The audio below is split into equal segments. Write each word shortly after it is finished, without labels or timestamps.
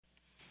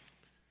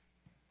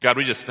God,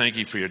 we just thank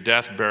you for your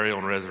death, burial,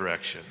 and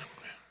resurrection.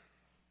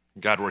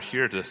 God, we're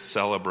here to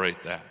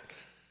celebrate that.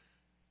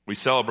 We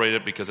celebrate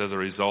it because as a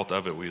result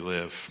of it, we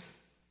live.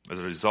 As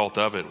a result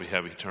of it, we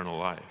have eternal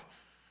life.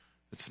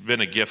 It's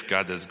been a gift,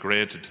 God, that's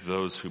granted to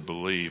those who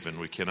believe, and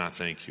we cannot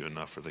thank you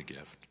enough for the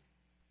gift.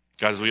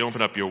 God, as we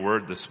open up your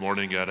word this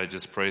morning, God, I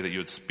just pray that you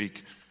would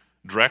speak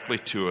directly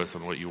to us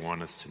on what you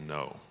want us to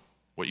know,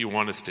 what you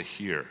want us to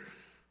hear,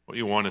 what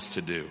you want us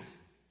to do.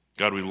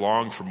 God, we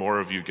long for more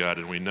of you, God,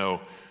 and we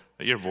know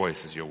that your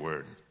voice is your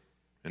word.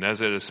 And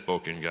as it is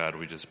spoken, God,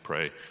 we just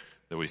pray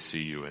that we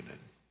see you in it.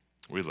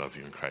 We love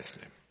you in Christ's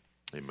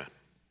name. Amen.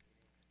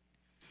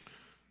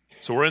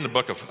 So we're in the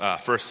book of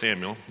 1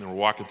 Samuel, and we're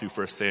walking through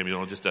 1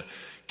 Samuel. Just to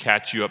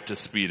catch you up to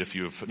speed if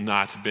you have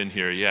not been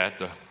here yet,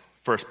 the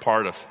first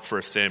part of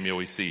 1 Samuel,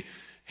 we see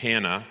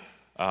Hannah,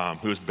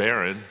 who is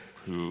barren,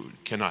 who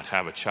cannot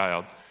have a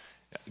child,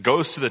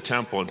 goes to the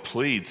temple and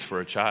pleads for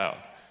a child,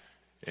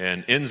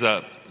 and ends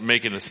up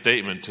making a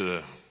statement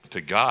to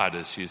God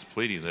as she's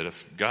pleading that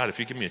if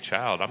you give me a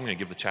child, I'm going to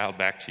give the child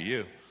back to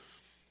you.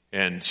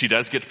 And she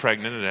does get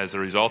pregnant, and as a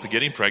result of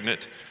getting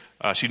pregnant,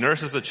 she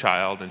nurses the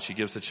child, and she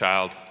gives the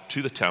child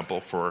to the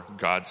temple for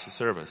God's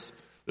service.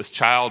 This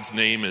child's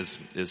name is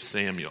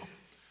Samuel.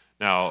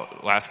 Now,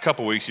 last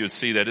couple weeks, you would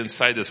see that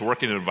inside this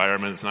working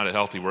environment, it's not a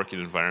healthy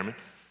working environment.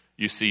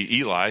 You see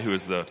Eli, who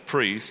is the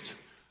priest,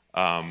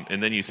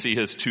 and then you see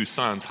his two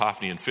sons,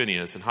 Hophni and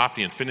Phinehas. And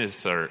Hophni and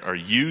Phinehas are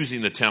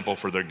using the temple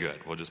for their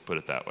good. We'll just put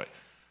it that way.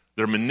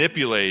 They're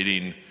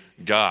manipulating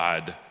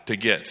God to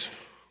get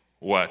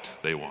what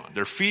they want.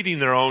 They're feeding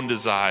their own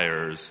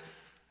desires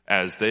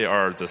as they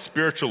are the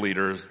spiritual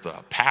leaders, the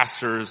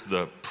pastors,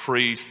 the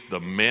priests,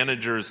 the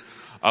managers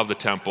of the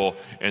temple,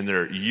 and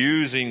they're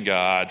using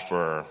God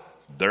for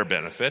their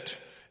benefit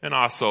and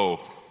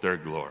also their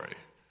glory.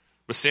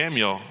 But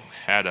Samuel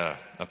had a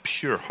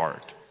pure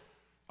heart,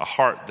 a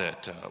heart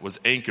that was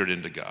anchored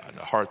into God,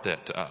 a heart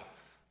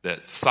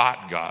that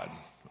sought God,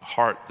 a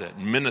heart that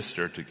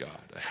ministered to God,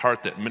 a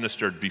heart that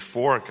ministered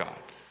before God.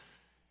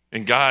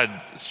 And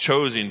God is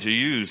choosing to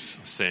use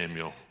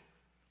Samuel.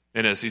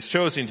 And as he's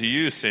choosing to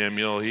use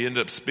Samuel, he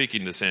ended up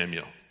speaking to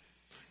Samuel.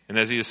 And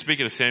as he was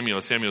speaking to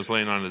Samuel, Samuel's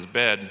laying on his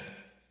bed,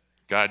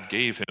 God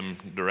gave him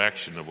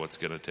direction of what's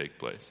going to take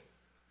place.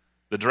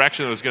 The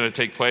direction that was going to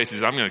take place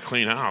is, I'm going to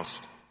clean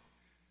house.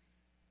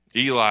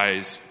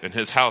 Eli's and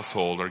his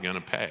household are going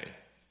to pay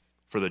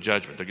for the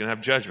judgment. They're going to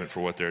have judgment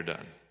for what they're done.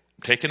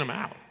 I'm taking them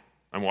out.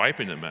 I'm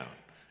wiping them out.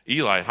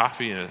 Eli,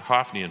 Hophni,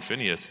 and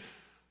Phinehas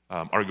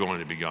are going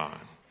to be gone.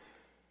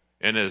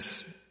 And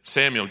as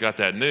Samuel got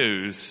that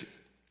news,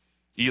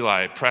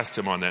 Eli pressed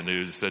him on that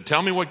news and said,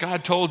 tell me what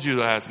God told you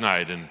last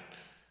night. And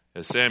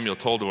as Samuel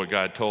told him what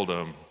God told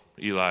him,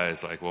 Eli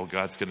is like, well,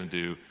 God's going to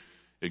do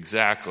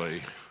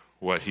exactly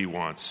what he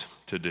wants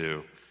to do.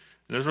 And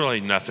there's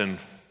really nothing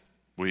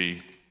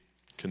we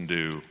can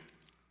do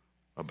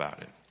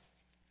about it.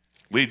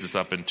 Leads us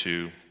up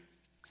into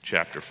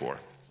chapter 4.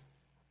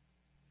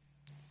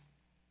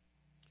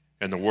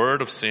 And the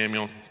word of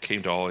Samuel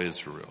came to all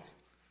Israel.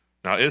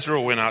 Now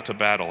Israel went out to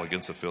battle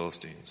against the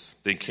Philistines.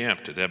 They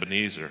encamped at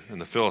Ebenezer, and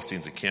the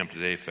Philistines encamped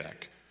at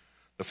Aphek.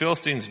 The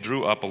Philistines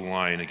drew up a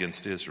line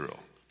against Israel.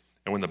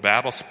 And when the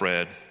battle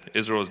spread,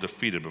 Israel was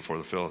defeated before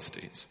the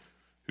Philistines,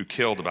 who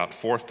killed about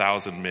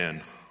 4,000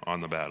 men on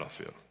the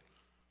battlefield.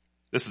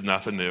 This is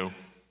nothing new.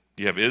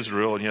 You have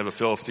Israel and you have the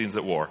Philistines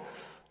at war.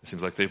 It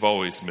seems like they've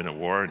always been at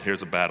war, and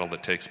here's a battle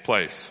that takes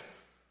place.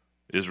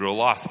 Israel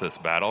lost this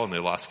battle, and they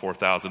lost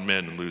 4,000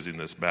 men in losing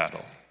this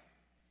battle.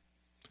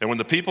 And when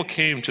the people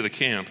came to the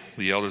camp,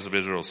 the elders of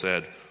Israel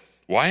said,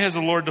 why has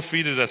the Lord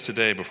defeated us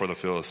today before the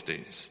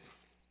Philistines?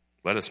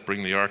 Let us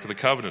bring the ark of the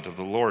covenant of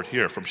the Lord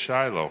here from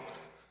Shiloh,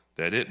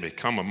 that it may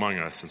come among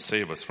us and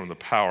save us from the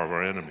power of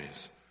our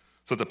enemies.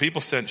 So the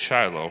people sent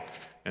Shiloh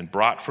and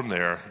brought from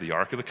there the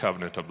ark of the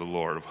covenant of the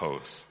Lord of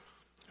hosts,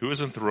 who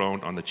is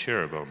enthroned on the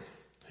cherubim.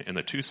 And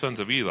the two sons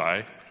of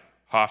Eli,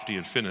 Hophni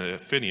and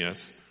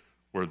Phinehas,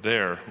 were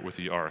there with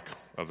the ark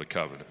of the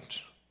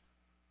covenant.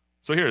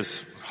 So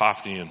here's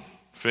Hophni and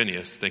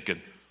Phinehas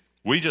thinking,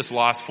 we just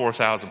lost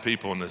 4,000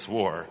 people in this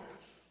war.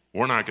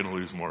 We're not going to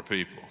lose more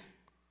people.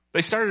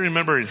 They started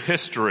remembering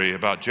history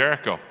about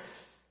Jericho.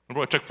 Remember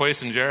what took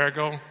place in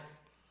Jericho?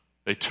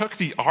 They took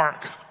the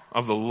ark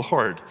of the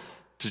Lord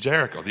to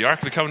Jericho, the ark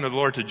of the covenant of the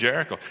Lord to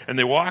Jericho, and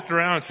they walked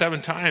around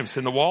 7 times,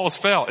 and the walls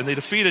fell, and they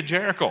defeated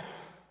Jericho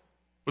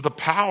with the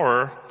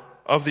power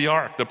of the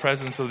ark, the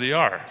presence of the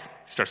ark.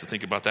 He starts to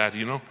think about that.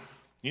 You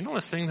know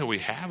this thing that we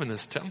have in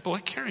this temple,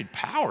 it carried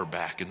power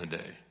back in the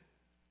day.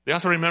 They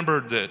also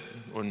remembered that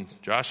when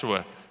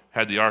Joshua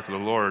had the ark of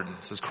the Lord,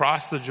 it says,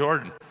 cross the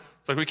Jordan.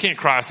 It's like, we can't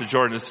cross the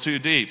Jordan, it's too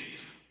deep.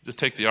 Just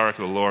take the ark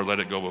of the Lord,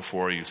 let it go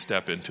before you,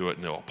 step into it,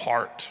 and it'll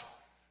part.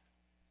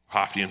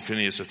 Hophni and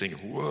Phinehas are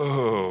thinking,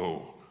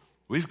 whoa,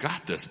 we've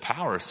got this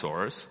power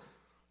source.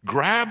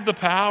 Grab the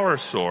power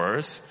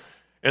source,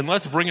 and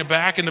let's bring it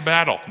back into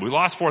battle. We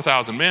lost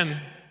 4,000 men.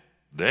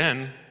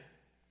 Then,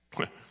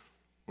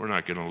 we're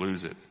not going to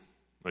lose it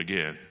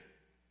again.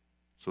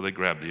 So they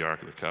grabbed the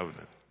ark of the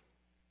covenant.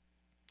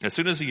 As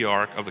soon as the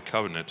ark of the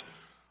covenant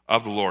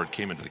of the Lord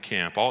came into the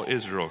camp, all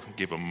Israel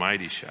gave a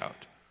mighty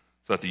shout,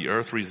 so that the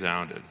earth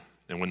resounded.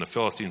 And when the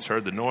Philistines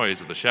heard the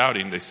noise of the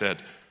shouting, they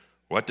said,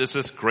 "What does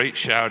this great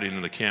shouting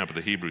in the camp of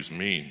the Hebrews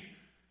mean?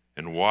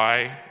 And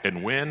why?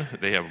 And when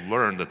they have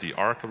learned that the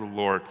ark of the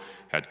Lord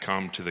had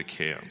come to the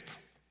camp."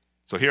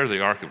 So here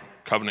the ark of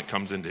covenant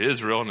comes into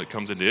Israel, and it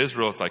comes into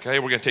Israel. It's like, hey,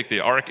 we're going to take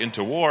the ark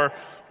into war.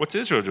 What's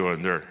Israel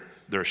doing?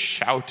 They're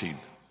shouting.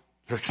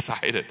 They're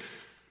excited.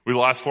 We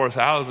lost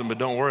 4,000, but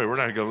don't worry, we're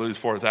not going to lose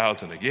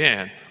 4,000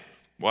 again.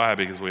 Why?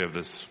 Because we have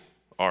this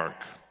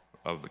ark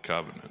of the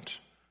covenant.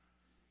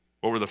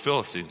 What were the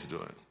Philistines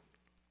doing?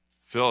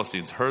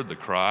 Philistines heard the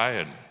cry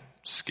and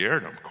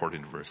scared them,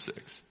 according to verse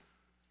 6.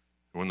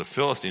 When the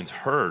Philistines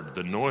heard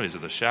the noise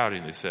of the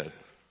shouting, they said,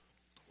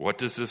 "What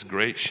does this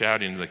great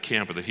shouting in the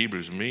camp of the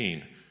Hebrews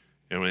mean?"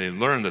 And when they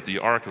learned that the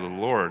ark of the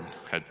Lord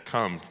had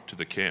come to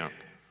the camp,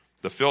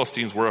 the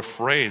Philistines were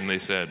afraid, and they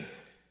said,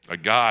 "A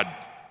god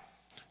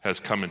has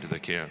come into the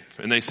camp."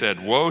 And they said,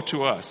 "Woe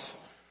to us,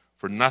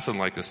 for nothing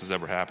like this has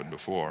ever happened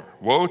before.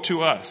 Woe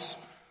to us!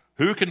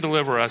 Who can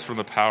deliver us from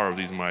the power of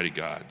these mighty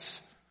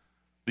gods?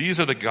 These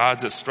are the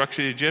gods that struck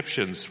the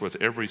Egyptians with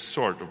every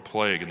sort of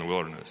plague in the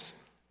wilderness."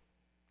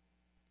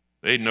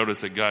 They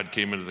noticed that God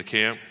came into the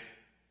camp,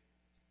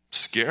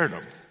 scared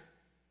them,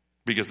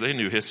 because they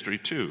knew history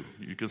too.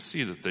 You can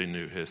see that they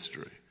knew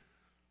history.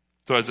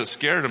 So as it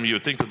scared them, you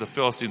would think that the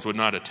Philistines would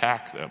not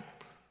attack them.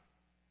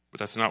 But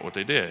that's not what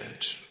they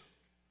did.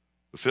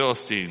 The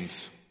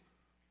Philistines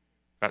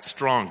got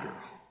stronger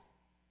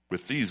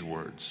with these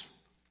words: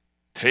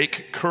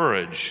 "Take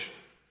courage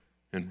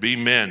and be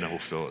men, O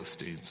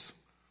Philistines,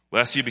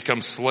 lest you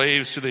become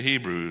slaves to the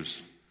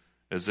Hebrews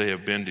as they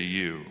have been to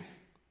you.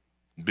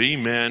 Be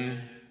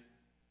men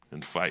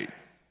and fight."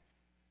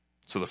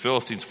 So the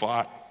Philistines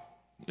fought.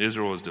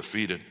 Israel was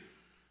defeated.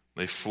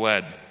 They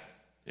fled,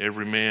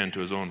 every man to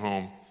his own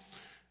home.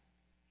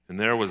 And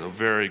there was a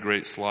very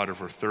great slaughter,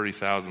 for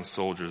 30,000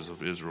 soldiers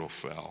of Israel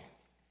fell.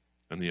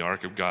 And the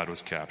ark of God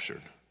was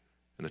captured.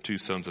 And the two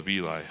sons of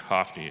Eli,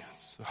 Hophni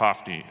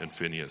and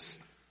Phinehas,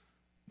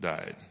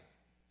 died.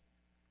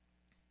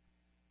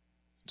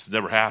 It's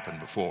never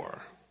happened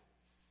before.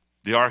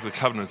 The Ark of the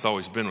Covenant's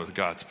always been with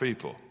God's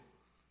people.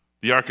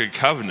 The Ark of the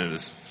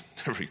Covenant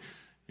never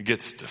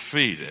gets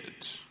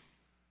defeated.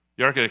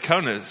 The Ark of the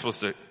Covenant is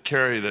supposed to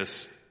carry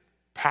this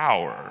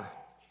power.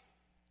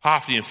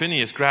 Hophni and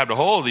Phinehas grabbed a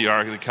hold of the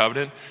Ark of the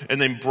Covenant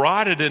and they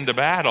brought it into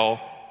battle.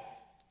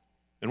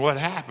 And what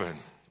happened?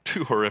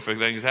 Two horrific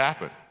things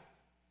happened.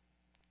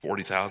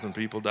 40,000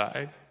 people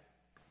died.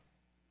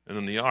 And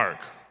then the Ark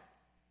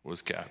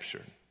was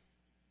captured.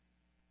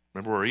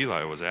 Remember where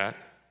Eli was at?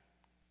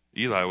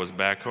 Eli was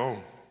back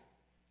home.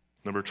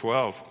 Number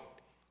 12.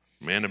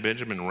 A man of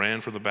Benjamin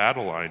ran from the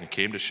battle line and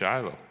came to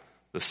Shiloh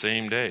the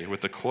same day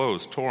with the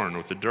clothes torn,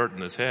 with the dirt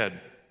in his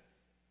head.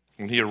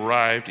 When he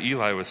arrived,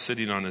 Eli was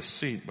sitting on his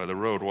seat by the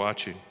road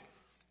watching,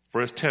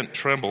 for his tent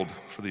trembled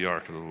for the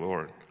ark of the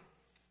Lord.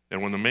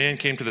 And when the man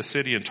came to the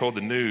city and told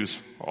the news,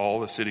 all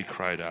the city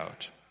cried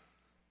out.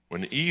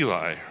 When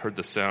Eli heard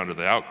the sound of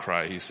the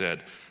outcry, he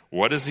said,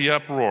 "What is the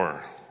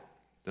uproar?"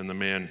 Then the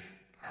man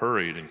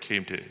hurried and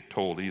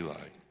told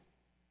Eli.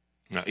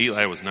 Now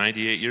Eli was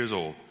 98 years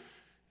old,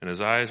 and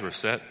his eyes were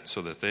set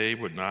so that they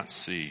would not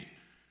see.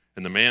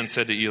 And the man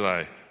said to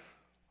Eli,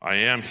 "I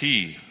am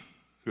he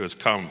who has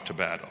come to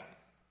battle.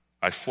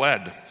 I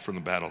fled from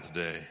the battle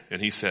today."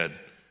 And he said,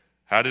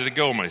 "How did it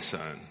go, my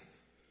son?"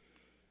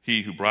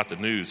 He who brought the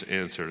news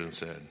answered and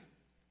said,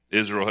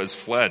 "Israel has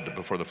fled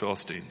before the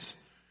Philistines,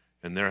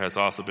 and there has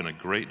also been a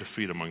great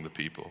defeat among the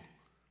people.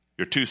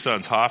 Your two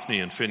sons, Hophni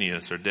and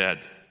Phinehas, are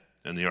dead,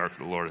 and the ark of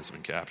the Lord has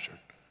been captured."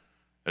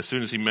 As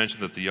soon as he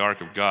mentioned that the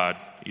ark of God,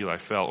 Eli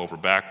fell over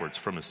backwards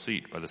from his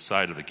seat by the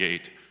side of the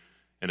gate,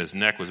 and his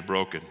neck was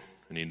broken,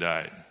 and he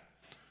died.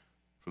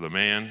 For the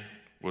man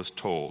was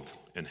old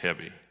and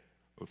heavy.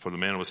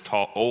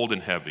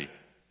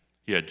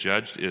 He had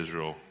judged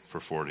Israel for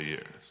 40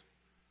 years.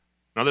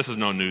 Now this is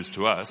no news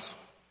to us.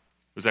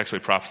 It was actually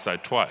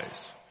prophesied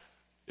twice.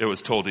 It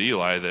was told to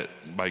Eli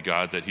by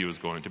God that he was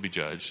going to be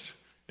judged,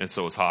 and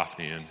so was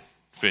Hophni and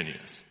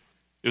Phinehas.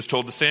 It was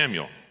told to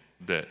Samuel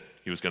that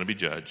he was going to be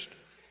judged.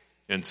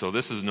 And so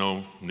this is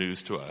no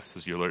news to us.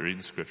 As you're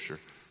reading Scripture,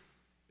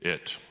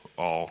 it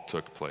all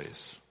took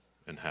place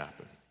and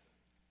happened.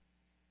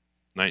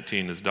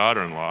 19, his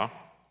daughter-in-law,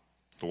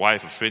 the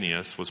wife of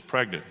Phinehas, was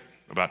pregnant,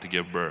 about to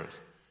give birth.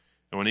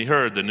 And when he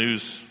heard the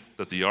news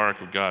that the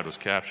ark of God was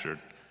captured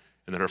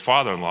and that her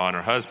father-in-law and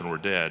her husband were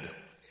dead,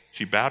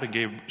 she bowed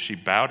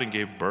and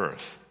gave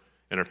birth,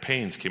 and her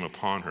pains came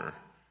upon her.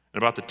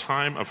 And about the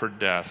time of her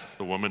death,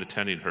 the woman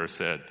attending her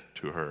said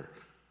to her,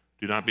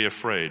 "Do not be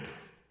afraid,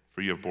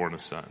 for you have borne a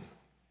son."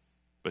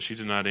 But she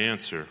did not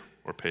answer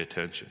or pay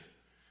attention.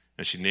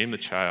 And she named the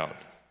child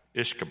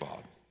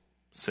Ishkabod,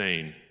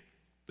 saying,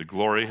 "The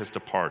glory has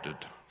departed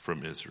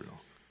from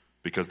Israel,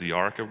 because the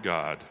ark of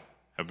God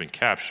have been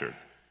captured,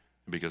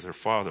 and because her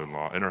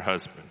father-in-law and her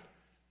husband."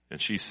 And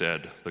she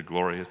said, "The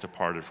glory has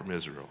departed from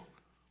Israel,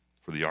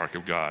 for the ark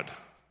of God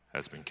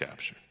has been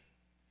captured."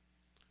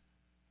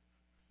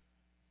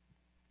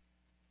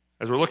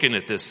 As we're looking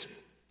at this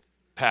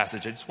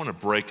passage, I just want to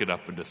break it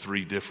up into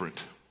 3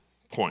 different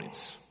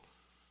points.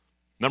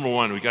 Number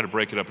 1, we got to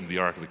break it up into the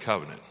Ark of the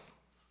Covenant.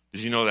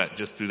 Did you know that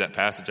just through that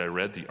passage I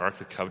read, the Ark of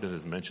the Covenant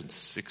is mentioned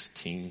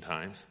 16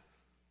 times?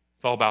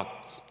 It's all about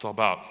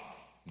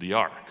the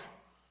Ark.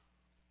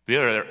 The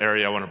other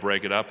area I want to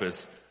break it up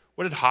is,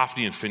 what did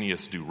Hophni and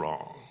Phinehas do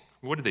wrong?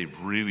 What did they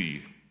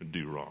really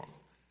do wrong?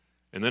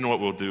 And then what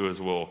we'll do is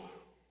we'll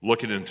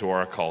look it into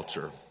our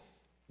culture.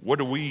 What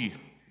do we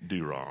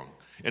do wrong?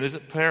 And is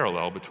it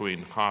parallel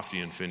between Hophni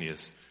and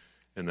Phinehas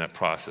in that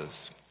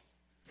process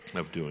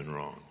of doing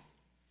wrong?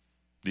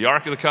 The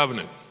Ark of the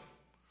Covenant.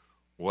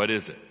 What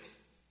is it?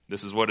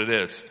 This is what it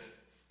is.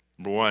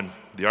 Number 1,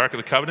 the Ark of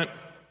the Covenant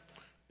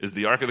is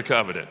the Ark of the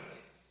Covenant.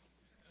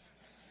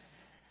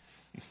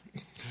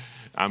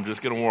 I'm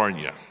just going to warn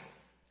you.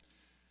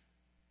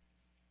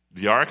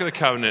 The Ark of the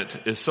Covenant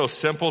is so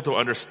simple to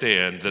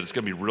understand that it's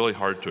going to be really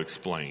hard to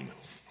explain.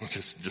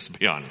 Just to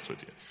be honest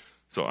with you.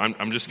 So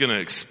I'm just going to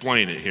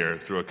explain it here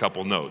through a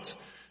couple notes.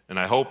 And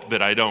I hope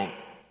that I don't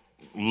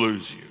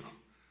lose you.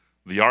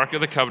 The Ark of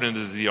the Covenant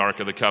is the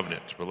Ark of the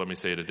Covenant. But let me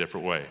say it a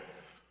different way.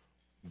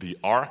 The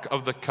Ark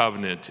of the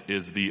Covenant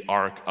is the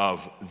Ark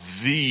of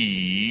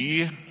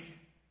the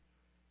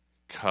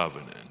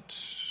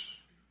Covenant.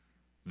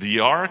 The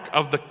Ark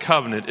of the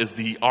Covenant is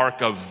the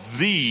Ark of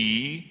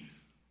the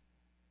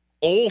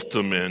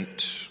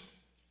ultimate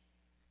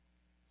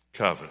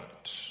covenant.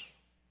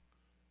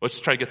 Let's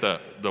try to get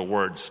the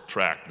words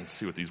tracked and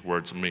see what these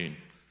words mean.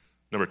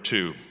 Number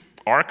 2,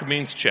 Ark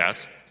means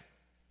chest.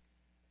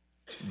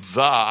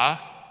 The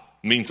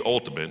means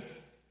ultimate.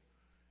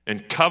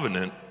 And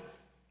covenant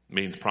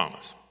means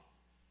promise.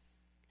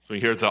 So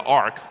you hear the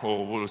Ark.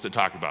 Well, what was it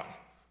talking about?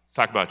 It's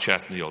talking about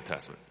chests in the Old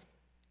Testament.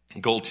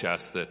 Gold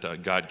chests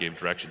that God gave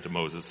direction to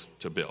Moses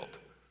to build.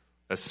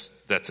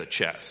 That's a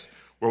chest.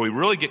 Where we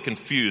really get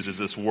confused is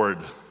this word,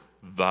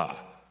 the.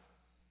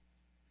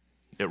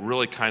 It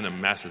really kind of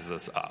messes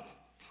us up.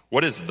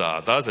 What is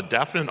the? The is a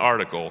definite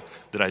article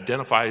that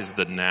identifies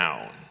the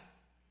noun.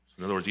 So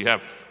in other words, you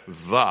have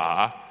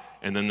the,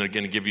 and then they're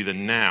going to give you the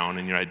noun,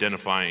 and you're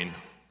identifying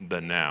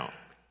the noun.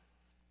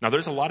 Now,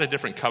 there's a lot of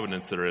different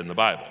covenants that are in the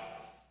Bible.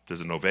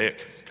 There's a Noahic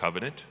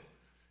covenant.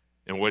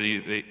 And what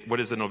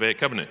is the Noahic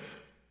covenant?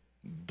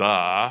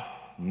 The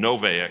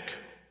Noahic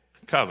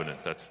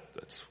covenant. That's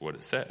what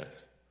it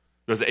says.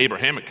 There's the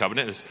Abrahamic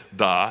covenant. It's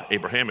the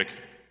Abrahamic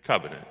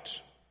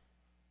covenant.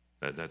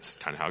 That's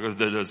kind of how it goes.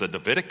 There's a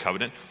Davidic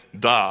covenant.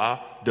 The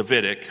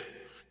Davidic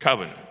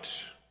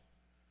covenant.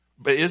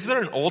 But is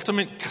there an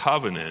ultimate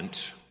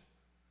covenant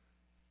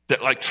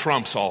that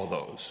trumps all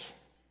those?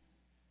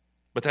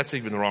 But that's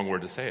even the wrong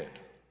word to say it.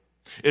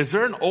 Is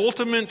there an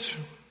ultimate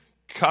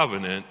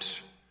covenant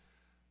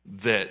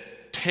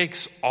that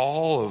takes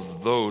all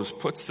of those,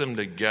 puts them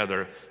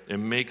together,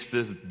 and makes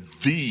this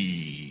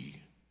the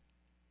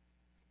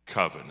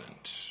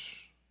covenant?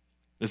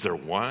 Is there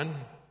one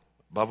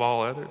above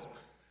all others?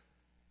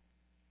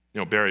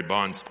 Barry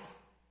Bonds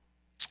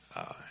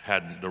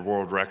had the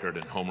world record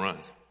in home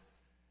runs.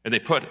 And they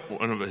put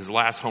one of his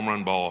last home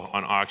run ball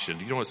on auction.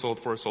 Do you know what it sold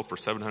for? It sold for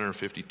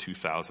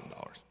 $752,000.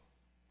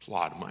 It's a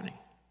lot of money.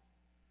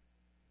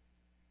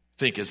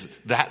 Think, is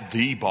that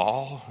the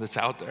ball that's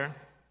out there?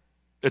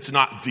 It's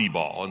not the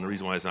ball. And the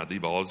reason why it's not the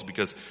ball is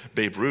because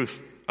Babe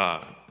Ruth,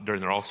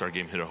 during their All-Star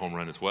game, hit a home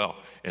run as well.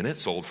 And it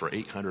sold for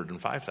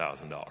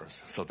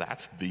 $805,000. So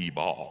that's the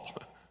ball.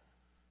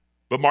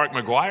 But Mark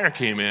McGwire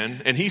came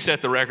in, and he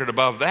set the record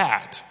above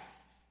that.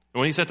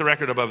 And when he set the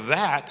record above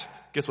that,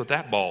 guess what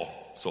that ball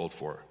sold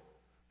for?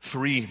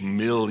 $3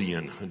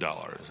 million.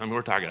 I mean,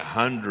 we're talking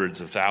hundreds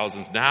of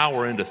thousands. Now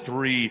we're into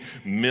 $3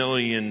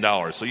 million.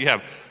 So you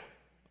have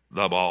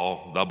the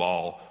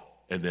ball,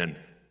 and then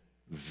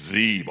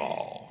the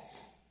ball.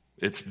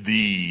 It's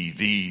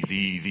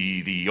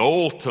the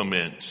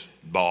ultimate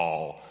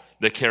ball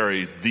that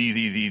carries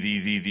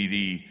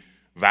the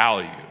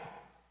value.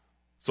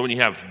 So when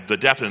you have the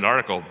definite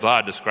article,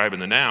 the,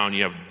 describing the noun,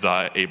 you have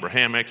the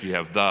Abrahamic, you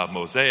have the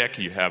Mosaic,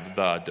 you have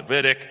the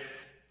Davidic,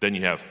 then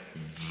you have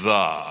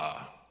the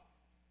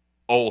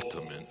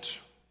ultimate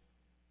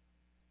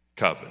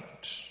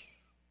covenant.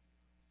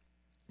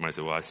 You might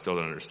say, well, I still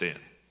don't understand.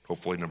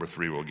 Hopefully number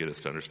 3 will get us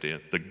to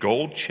understand. The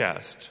gold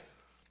chest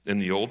in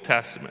the Old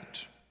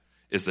Testament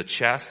is the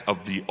chest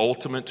of the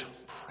ultimate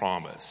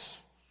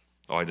promise.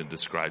 Oh, I didn't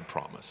describe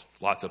promise.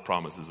 Lots of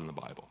promises in the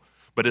Bible.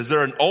 But is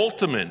there an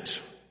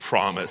ultimate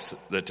promise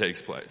that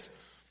takes place?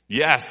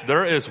 Yes,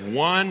 there is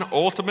one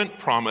ultimate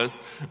promise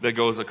that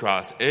goes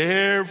across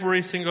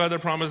every single other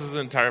promise on the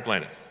entire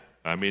planet.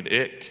 I mean,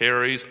 it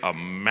carries a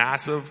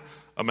massive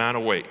amount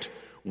of weight.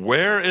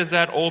 Where is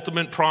that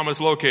ultimate promise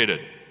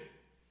located?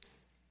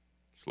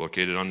 It's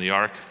located on the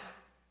Ark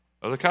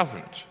of the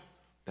Covenant.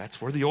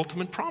 That's where the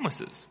ultimate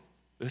promise is.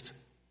 It's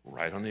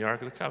right on the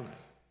Ark of the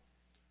Covenant.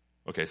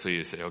 Okay, so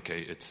you say,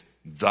 okay, it's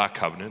the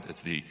covenant,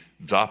 it's the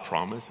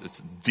promise,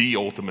 it's the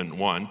ultimate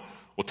one.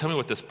 Well, tell me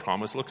what this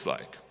promise looks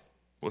like.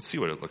 Let's see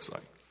what it looks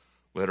like.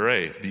 Letter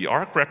A, the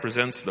ark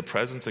represents the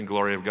presence and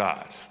glory of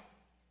God.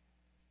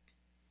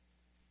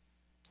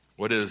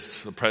 What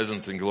is the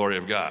presence and glory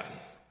of God?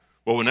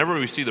 Well, whenever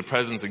we see the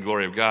presence and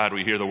glory of God,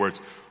 we hear the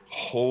words,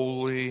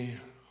 holy,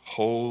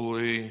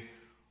 holy,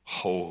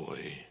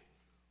 holy.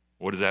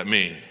 What does that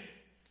mean?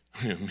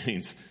 It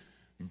means,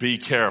 be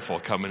careful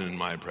coming in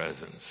my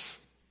presence.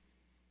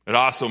 It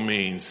also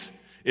means,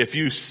 if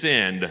you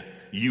sinned,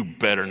 you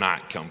better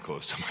not come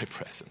close to my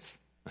presence.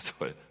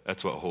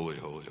 That's what holy,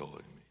 holy, holy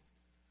means.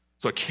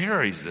 So it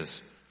carries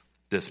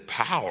this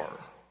power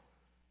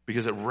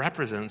because it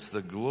represents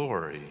the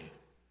glory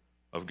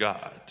of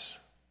God.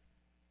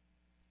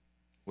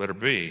 Letter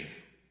B,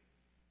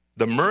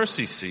 the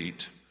mercy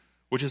seat,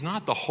 which is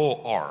not the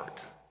whole ark,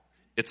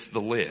 it's the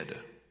lid.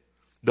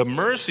 The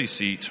mercy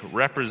seat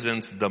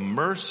represents the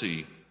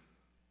mercy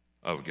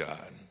of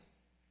God.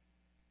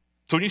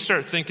 So when you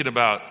start thinking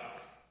about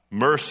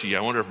mercy,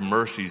 I wonder if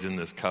mercy's in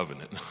this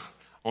covenant.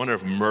 I wonder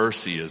if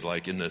mercy is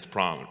like in this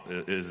promise.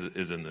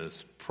 Is in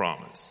this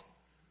promise.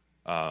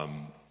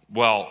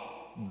 Well,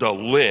 the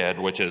lid,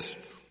 which is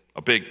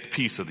a big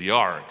piece of the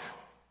ark,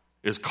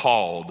 is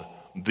called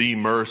the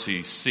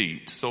mercy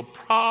seat. So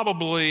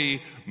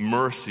probably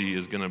mercy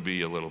is going to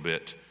be a little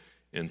bit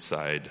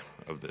inside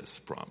of this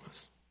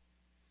promise.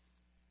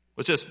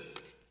 Let's just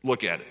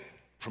look at it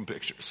from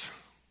pictures.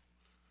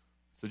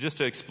 So just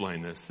to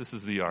explain this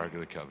is the Ark of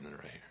the Covenant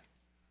right here.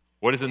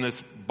 What is in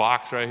this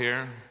box right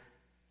here?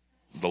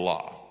 The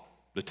law.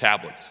 The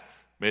tablets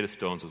made of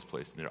stones was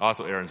placed in there.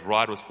 Also Aaron's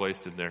rod was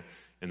placed in there,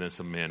 and then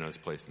some manna was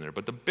placed in there.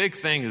 But the big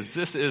thing is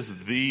this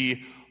is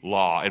the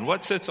law. And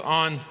what sits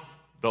on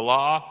the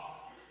law?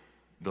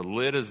 The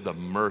lid is the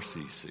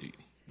mercy seat.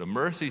 The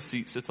mercy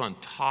seat sits on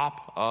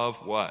top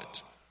of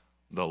what?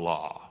 The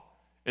law.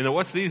 And then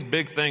what's these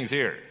big things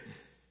here?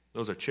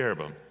 Those are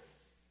cherubim.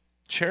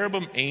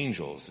 Cherubim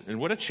angels. And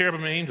what do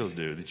cherubim angels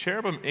do? The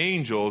cherubim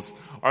angels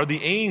are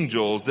the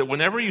angels that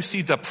whenever you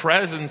see the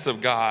presence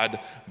of God,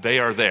 they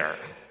are there.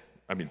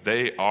 I mean,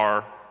 they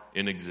are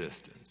in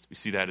existence. We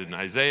see that in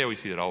Isaiah. We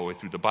see that all the way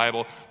through the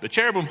Bible. The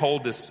cherubim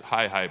hold this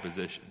high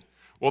position.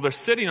 Well, they're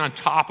sitting on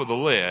top of the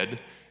lid,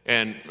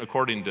 and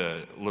according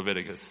to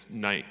Leviticus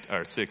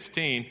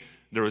 16,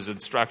 there was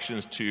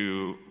instructions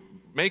to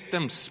make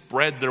them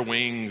spread their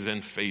wings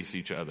and face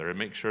each other and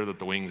make sure that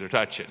the wings are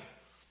touching.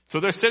 So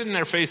they're sitting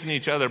there facing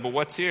each other, but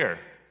what's here?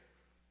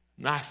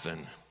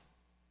 Nothing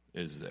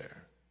is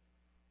there.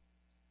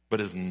 But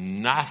is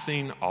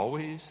nothing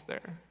always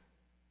there?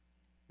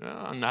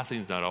 No,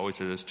 nothing's not always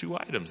there. There's two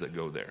items that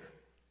go there.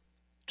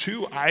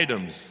 Two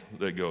items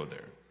that go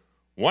there.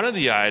 One of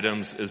the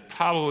items is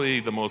probably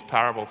the most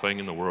powerful thing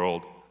in the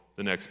world.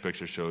 The next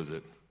picture shows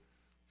it.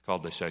 It's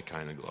called the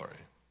Shekinah glory.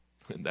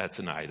 And that's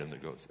an item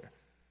that goes there.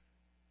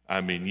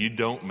 I mean, you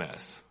don't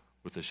mess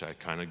with the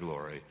Shekinah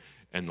glory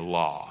and the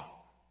law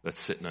that's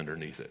sitting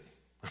underneath it.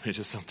 I mean, it's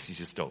just something you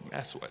just don't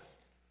mess with.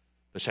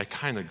 The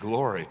Shekinah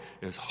glory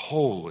is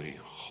holy,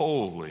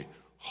 holy,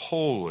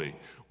 holy.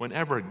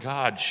 Whenever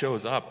God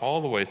shows up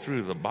all the way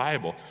through the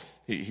Bible,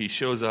 he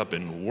shows up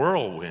in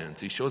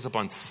whirlwinds. He shows up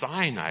on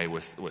Sinai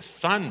with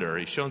thunder.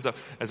 He shows up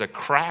as a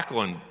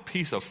crackling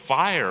piece of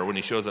fire when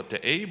he shows up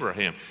to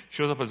Abraham. He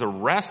shows up as a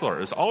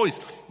wrestler. It's always,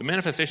 the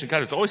manifestation of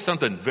God is always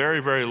something very,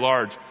 very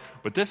large.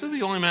 But this is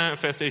the only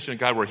manifestation of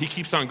God where he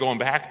keeps on going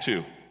back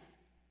to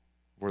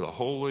where the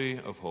Holy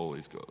of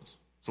Holies goes.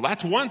 So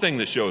that's one thing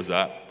that shows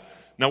up.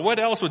 Now, what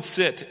else would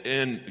sit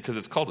in, because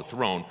it's called a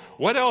throne,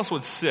 what else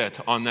would sit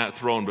on that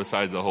throne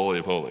besides the Holy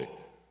of Holies?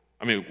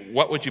 I mean,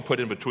 what would you put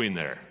in between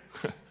there?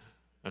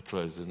 That's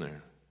what is in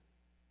there.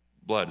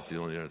 Blood is the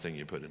only other thing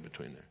you put in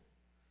between there.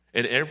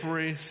 And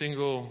every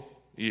single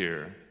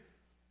year,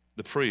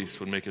 the priest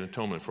would make an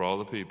atonement for all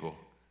the people,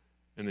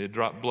 and they'd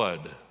drop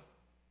blood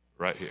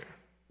right here.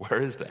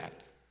 Where is that?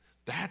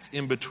 That's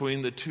in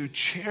between the two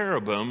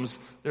cherubims.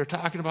 They're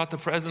talking about the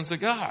presence of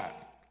God.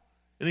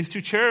 And these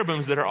two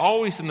cherubims that are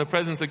always in the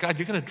presence of God,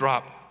 you're going to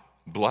drop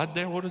blood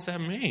there? What does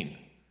that mean?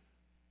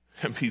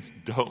 It means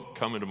don't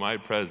come into my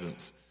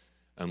presence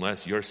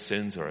unless your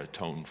sins are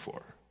atoned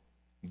for.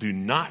 Do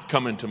not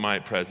come into my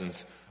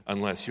presence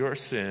unless your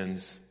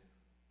sins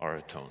are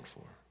atoned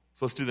for.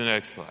 So let's do the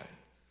next slide.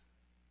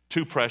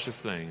 Two precious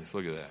things.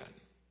 Look at that.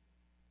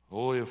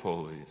 Holy of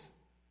Holies,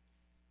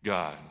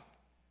 God,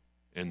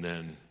 and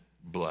then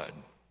blood.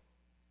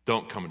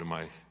 Don't come into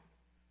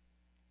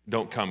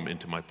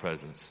my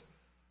presence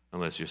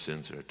unless your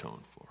sins are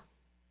atoned for.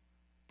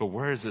 But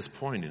where is this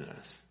pointing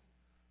us?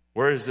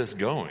 Where is this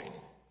going?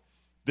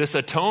 This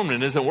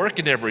atonement isn't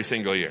working every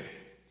single year.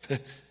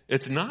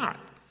 It's not.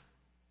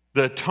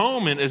 The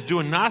atonement is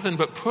doing nothing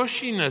but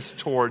pushing us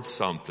towards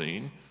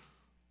something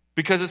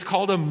because it's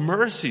called a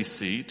mercy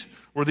seat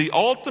where the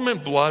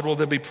ultimate blood will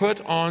then be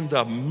put on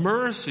the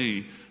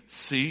mercy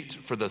seat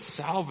for the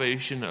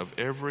salvation of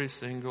every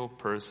single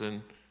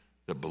person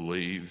that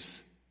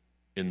believes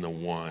in the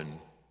one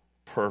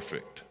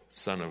perfect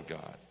Son of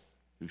God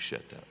who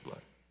shed that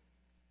blood.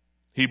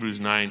 Hebrews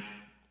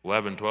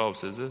 9:11-12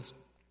 says this,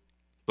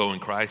 but when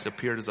Christ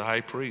appeared as a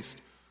high priest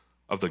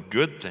of the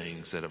good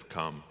things that have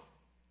come,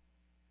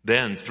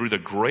 then through the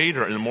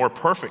greater and more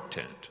perfect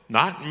tent,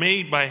 not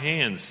made by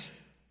hands,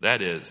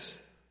 that is,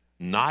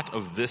 not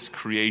of this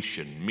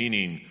creation,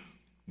 meaning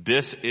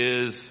this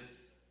is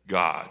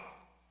God.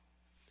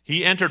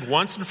 He entered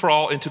once and for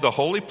all into the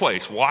holy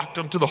place, walked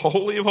into the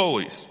Holy of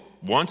Holies,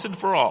 once and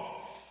for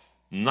all,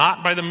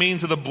 not by the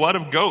means of the blood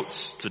of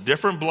goats, it's a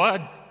different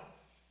blood,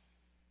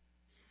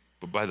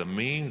 but by the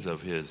means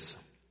of his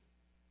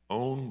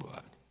own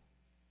blood,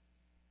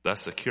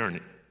 thus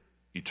securing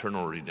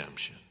eternal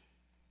redemption.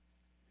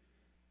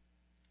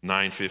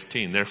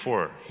 9:15,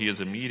 therefore, he is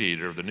a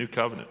mediator of the new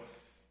covenant,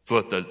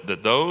 so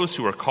that those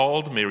who are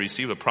called may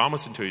receive the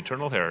promise into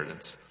eternal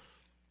inheritance,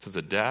 since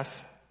the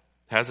death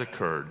has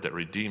occurred that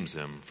redeems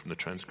them from the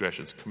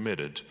transgressions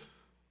committed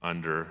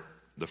under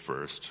the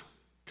first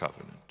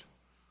covenant.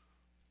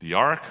 The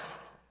Ark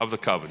of the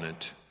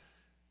Covenant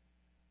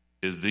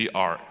is the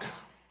Ark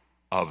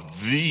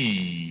of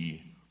the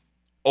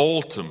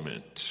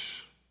ultimate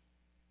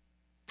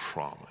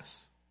promise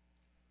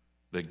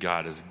that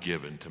God has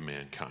given to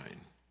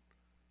mankind,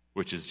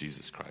 which is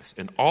Jesus Christ.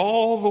 And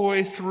all the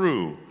way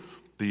through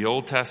the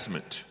Old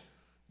Testament,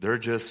 they're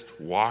just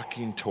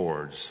walking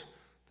towards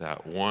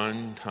that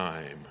one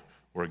time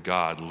where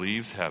God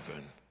leaves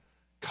heaven,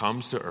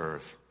 comes to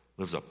earth,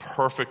 lives a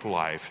perfect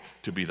life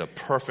to be the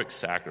perfect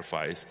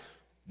sacrifice,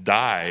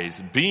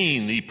 dies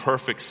being the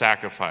perfect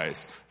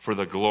sacrifice for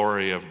the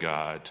glory of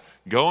God,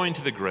 going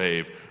to the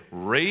grave,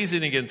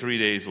 raising again 3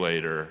 days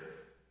later,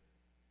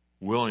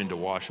 willing to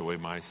wash away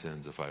my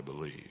sins if I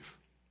believe.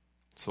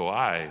 So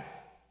I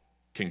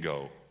can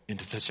go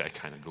into that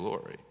kind of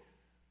glory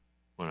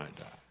when I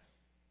die.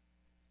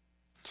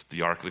 That's what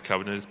the Ark of the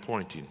Covenant is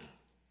pointing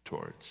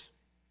towards.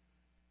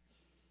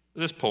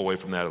 Let's pull away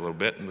from that a little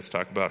bit and let's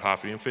talk about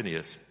Hophni and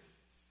Phinehas.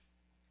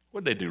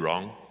 What did they do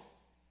wrong?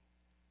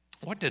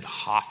 What did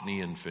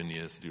Hophni and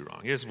Phinehas do wrong?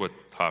 Here's what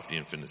Hophni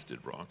and Phinehas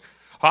did wrong.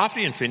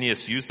 Hophni and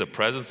Phinehas used the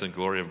presence and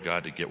glory of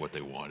God to get what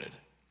they wanted.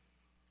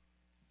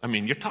 I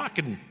mean, you're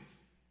talking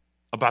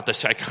about the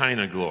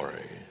Shekinah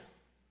glory.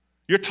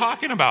 You're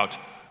talking about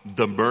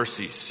the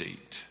mercy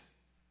seat.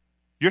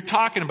 You're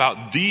talking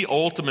about the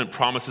ultimate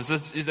promises.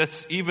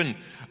 That's even,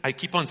 I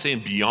keep on saying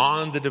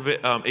beyond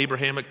the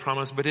Abrahamic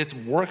promise, but it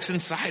works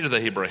inside of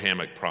the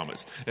Abrahamic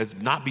promise. It's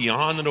not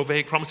beyond the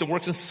Noahic promise. It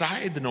works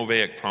inside the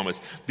Noahic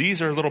promise.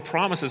 These are little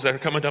promises that are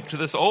coming up to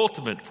this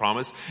ultimate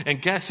promise. And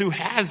guess who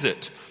has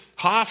it?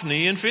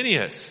 Hophni and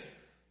Phinehas.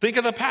 Think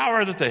of the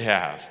power that they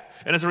have.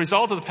 And as a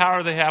result of the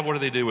power they have, what do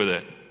they do with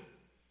it?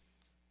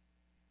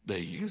 They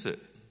use it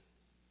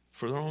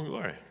for their own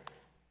glory.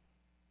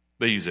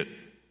 They use it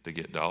to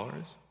get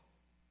dollars.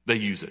 They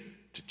use it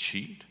to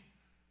cheat.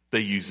 They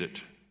use it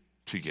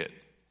to get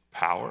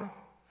power.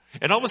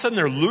 And all of a sudden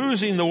they're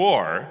losing the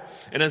war.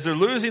 And as they're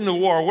losing the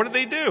war, what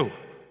do?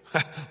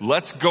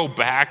 Let's go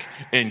back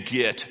and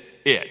get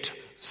it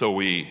so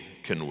we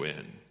can win.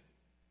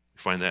 You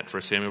find that in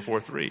 1 Samuel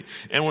 4:3.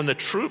 And when the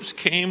troops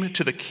came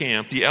to the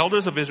camp, the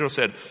elders of Israel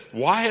said,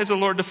 "Why has the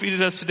Lord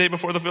defeated us today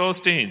before the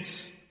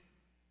Philistines?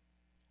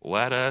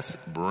 Let us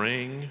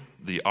bring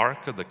the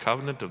Ark of the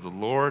Covenant of the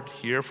Lord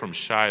here from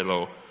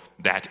Shiloh,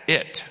 that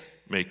it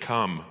may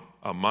come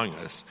among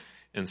us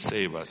and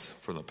save us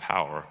from the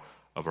power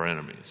of our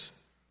enemies."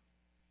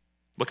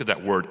 Look at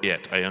that word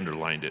 "it." I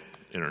underlined it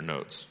in our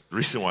notes. The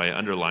reason why I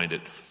underlined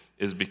it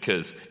is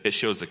because it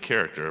shows the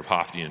character of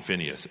Hophni and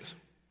Phinehas.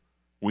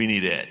 We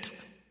need it.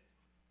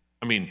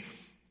 I mean,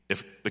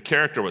 if the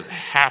character was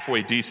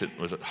halfway decent,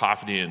 was it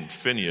Hophni and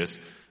Phinehas,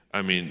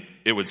 I mean,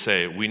 it would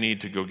say, we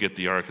need to go get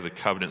the Ark of the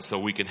Covenant so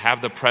we can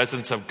have the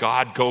presence of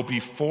God go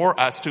before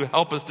us to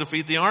help us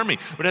defeat the army.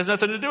 But it has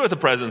nothing to do with the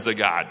presence of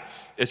God.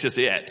 It's just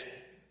it.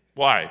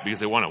 Why?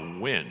 Because they want to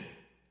win.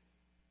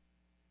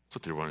 That's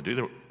what they want to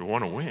do. They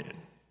want to win.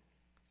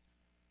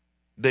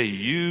 They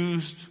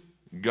used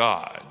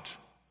God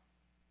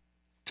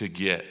to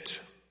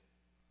get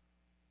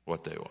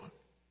what they want.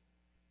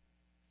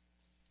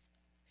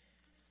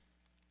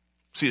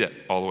 See that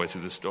all the way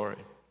through the story.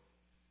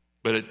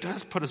 But it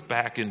does put us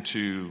back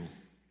into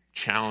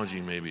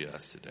challenging maybe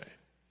us today.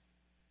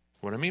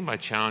 What I mean by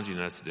challenging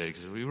us today,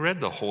 because we read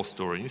the whole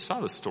story, and you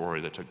saw the story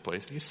that took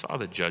place, and you saw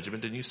the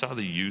judgment, and you saw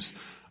the use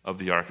of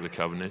the Ark of the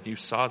Covenant, and you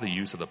saw the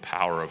use of the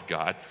power of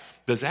God.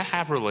 Does that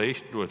have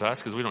relation with us?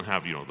 Because we don't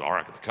have, the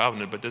Ark of the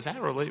Covenant, but does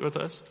that relate with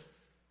us?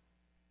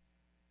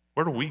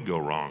 Where do we go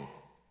wrong?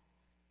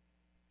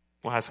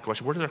 Well, ask the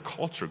question, where does our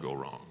culture go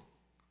wrong?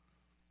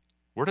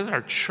 Where does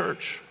our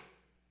church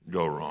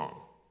go wrong?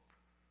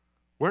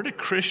 Where do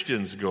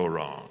Christians go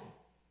wrong?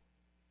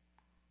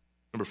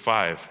 Number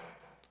 5,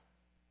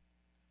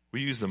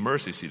 we use the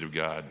mercy seat of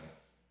God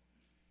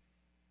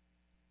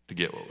to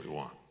get what we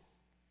want.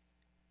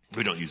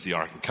 We don't use the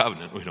Ark of the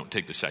Covenant. We don't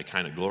take the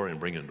Shekinah glory and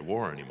bring it into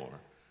war anymore.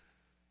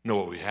 No,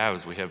 what we have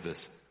is we have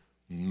this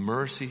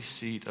mercy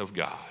seat of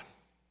God.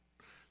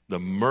 The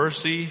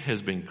mercy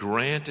has been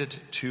granted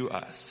to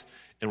us.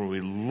 And when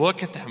we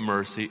look at that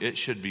mercy, it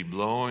should be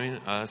blowing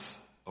us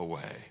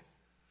away.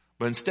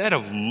 But instead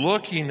of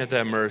looking at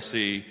that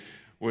mercy,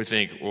 we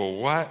think, well,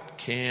 what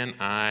can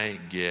I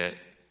get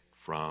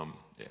from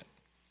it?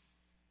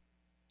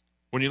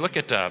 When you look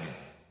at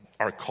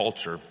our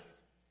culture,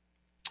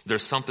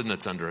 there's something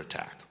that's under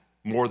attack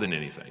more than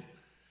anything.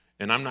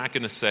 And I'm not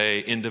going to say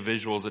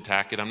individuals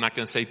attack it. I'm not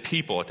going to say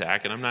people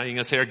attack it. I'm not even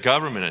going to say our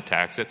government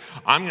attacks it.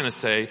 I'm going to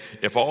say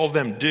if all of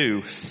them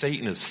do,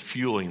 Satan is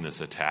fueling this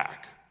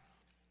attack.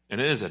 And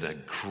it is an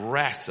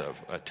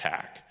aggressive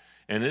attack.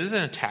 And it is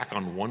an attack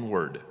on one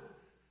word.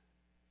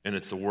 And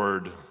it's the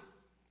word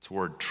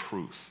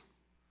truth.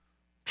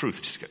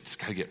 Truth. Just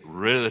got to get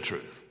rid of the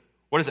truth.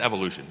 What is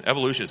evolution?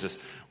 Evolution is this,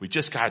 we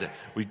got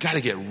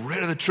to get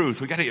rid of the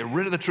truth. We got to get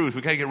rid of the truth.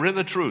 We got to get rid of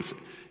the truth.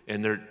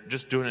 And they're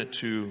just doing it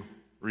to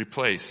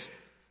replace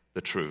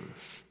the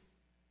truth.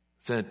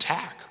 It's an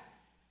attack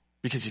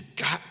because you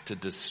got to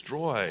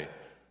destroy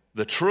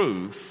the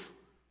truth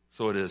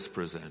so it is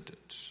presented.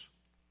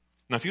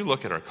 Now, if you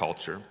look at our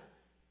culture,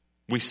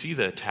 we see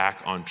the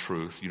attack on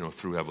truth,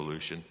 through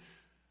evolution.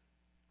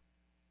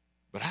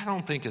 But I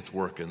don't think it's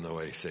working the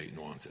way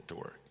Satan wants it to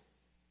work.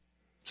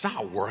 It's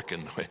not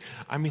working the way.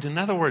 In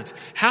other words,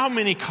 how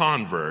many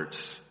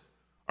converts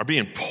are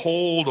being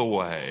pulled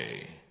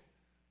away?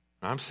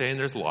 I'm saying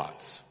there's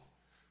lots.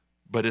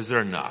 But is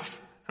there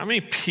enough? How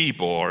many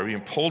people are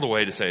being pulled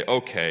away to say,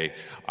 okay,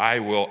 I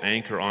will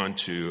anchor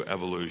onto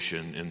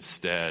evolution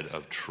instead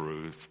of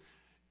truth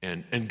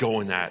and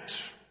go in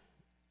that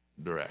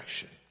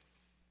direction?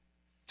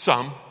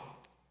 Some,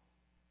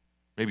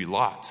 maybe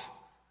lots,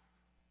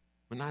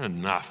 but not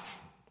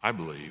enough, I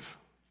believe,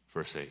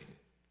 for Satan.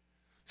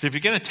 So if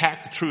you're going to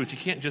attack the truth, you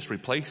can't just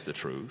replace the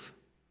truth.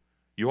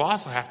 You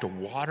also have to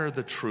water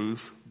the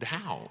truth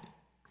down.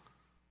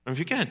 If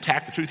you're going to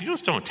attack the truth, you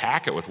just don't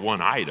attack it with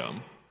one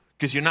item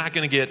because you're not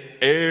going to get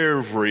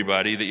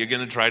everybody that you're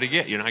going to try to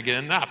get. You're not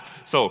getting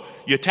enough. So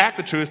you attack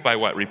the truth by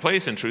what?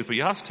 Replacing truth, but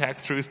you also attack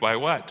the truth by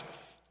what?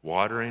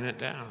 Watering it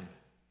down.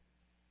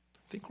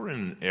 I think we're in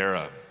an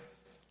era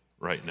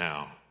right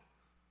now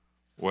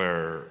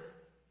where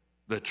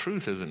the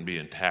truth isn't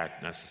being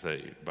attacked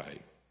necessarily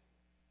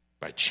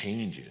by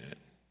changing it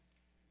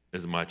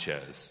as much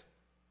as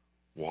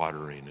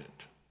watering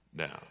it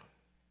down.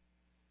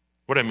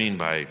 What I mean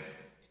by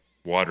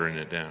watering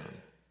it down,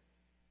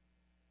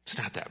 it's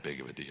not that big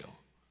of a deal.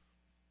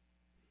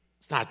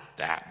 It's not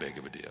that big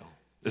of a deal.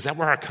 Is that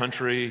where our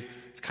country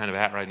is kind of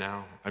at right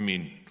now?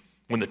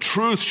 When the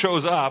truth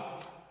shows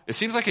up, it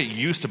seems like it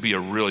used to be a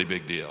really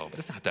big deal, but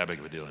it's not that big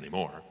of a deal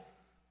anymore.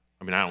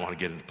 I don't want to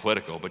get into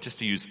political, but just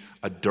to use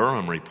a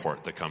Durham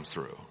report that comes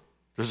through.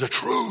 There's a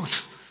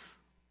truth.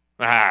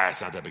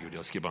 It's not that big of a deal.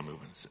 Let's keep on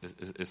moving.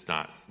 It's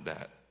not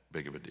that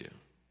big of a deal.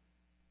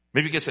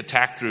 Maybe it gets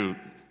attacked through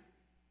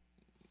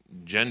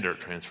gender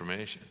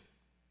transformation.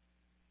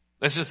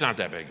 That's just not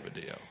that big of a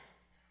deal.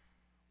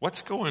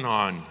 What's going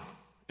on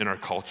in our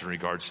culture in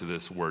regards to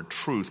this word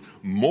truth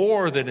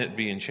more than it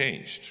being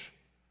changed?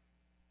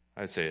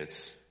 I'd say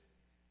it's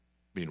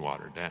being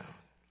watered down.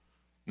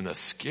 And the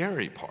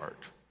scary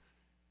part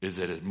is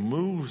that it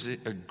moves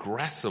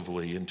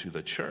aggressively into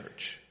the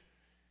church.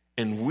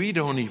 And we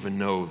don't even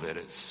know that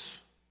it's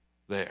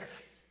there.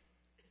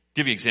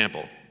 Give you an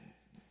example.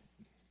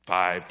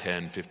 5,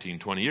 10, 15,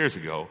 20 years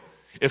ago,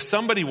 if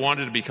somebody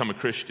wanted to become a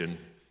Christian,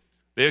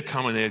 they'd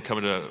come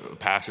into a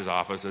pastor's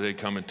office, or they'd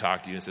come and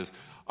talk to you and says,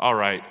 all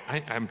right,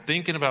 I'm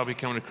thinking about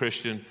becoming a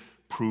Christian.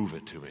 Prove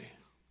it to me.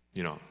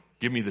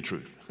 Give me the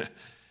truth.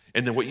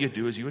 And then what you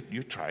do is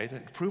you try to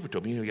prove it to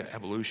them. You got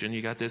evolution,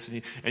 you got this,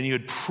 and you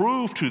would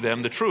prove to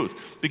them the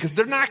truth. Because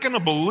they're not going to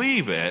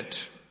believe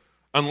it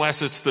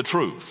unless it's the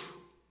truth.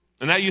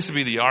 And that used to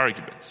be the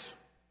arguments.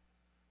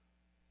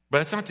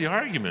 But it's not the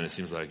argument, it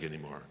seems like,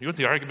 anymore. You know what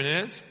the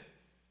argument is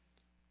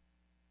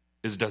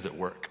does it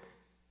work?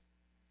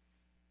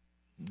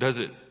 Does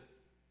it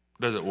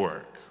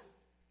work?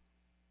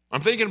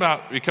 I'm thinking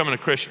about becoming a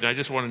Christian. I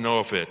just want to know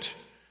if it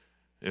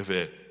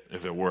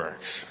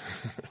works.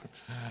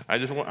 I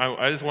just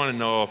want to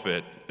know if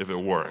it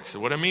works.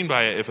 What I mean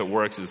by if it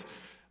works is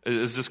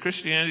does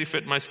Christianity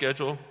fit my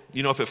schedule?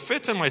 If it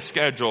fits in my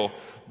schedule,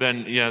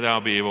 then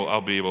I'll be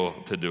able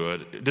to do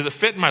it. Does it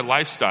fit in my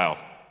lifestyle?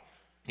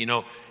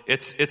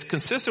 It's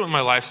consistent with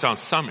my lifestyle in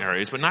some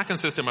areas, but not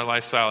consistent with my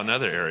lifestyle in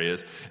other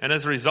areas. And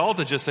as a result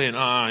of just saying,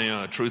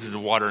 truth is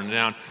watering it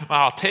down,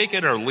 I'll take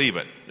it or leave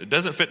it. It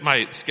doesn't fit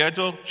my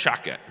schedule,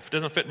 chuck it. If it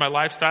doesn't fit my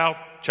lifestyle,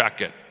 chuck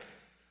it.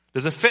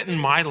 Does it fit in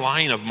my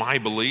line of my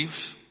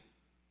beliefs?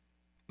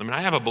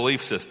 I have a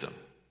belief system.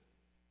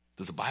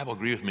 Does the Bible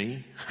agree with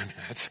me?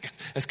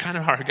 That's kind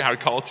of how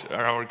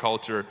our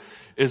culture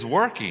is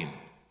working.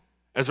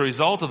 As a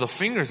result of the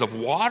fingers of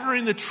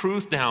watering the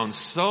truth down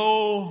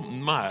so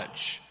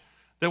much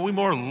that we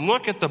more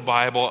look at the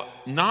Bible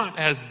not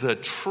as the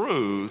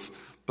truth,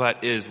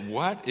 but is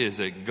what is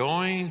it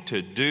going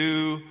to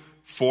do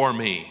for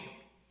me?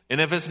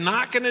 And if it's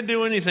not going to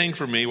do anything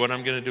for me, what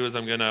I'm going to do is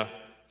I'm going to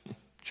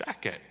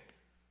check it.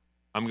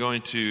 I'm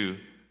going to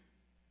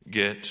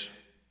get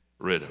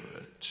rid of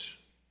it.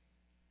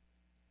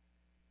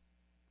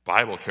 The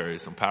Bible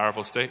carries some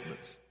powerful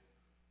statements.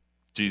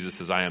 Jesus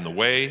says, I am the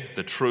way,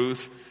 the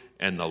truth,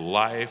 and the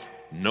life.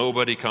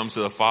 Nobody comes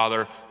to the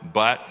Father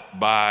but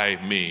by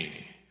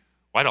me.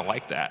 Well, I don't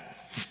like that.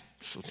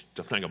 I'm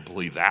not going to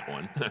believe that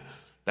one.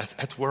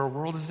 That's where our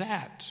world is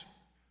at.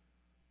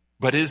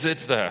 But is it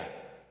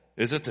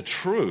the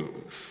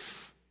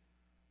truth?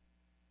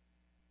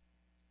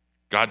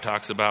 God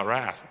talks about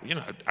wrath.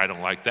 I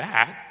don't like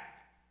that.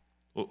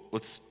 Well,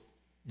 let's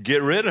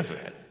get rid of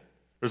it.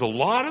 There's a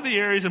lot of the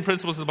areas and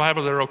principles of the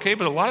Bible that are okay,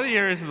 but a lot of the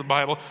areas of the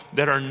Bible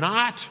that are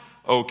not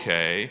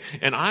okay.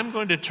 And I'm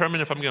going to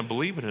determine if I'm going to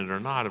believe in it or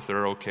not, if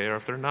they're okay or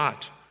if they're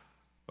not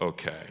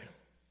okay.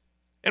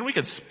 And we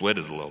can split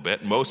it a little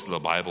bit. Most of the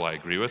Bible I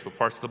agree with, but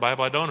parts of the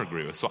Bible I don't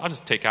agree with. So I'll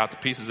just take out the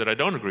pieces that I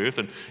don't agree with,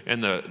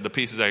 and the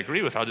pieces I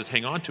agree with, I'll just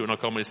hang on to, and I'll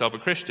call myself a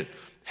Christian.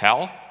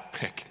 Hell?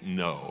 Heck,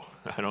 no.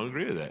 I don't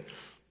agree with that.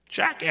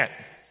 Check it.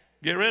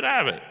 Get rid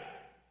of it.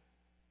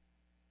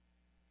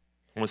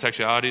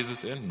 Homosexuality is a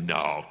sin?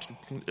 No.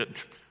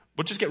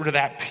 We'll just get rid of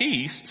that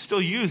piece.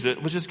 Still use it.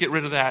 We'll just get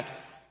rid of that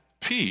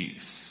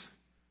piece.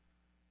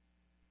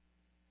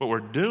 What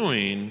we're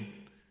doing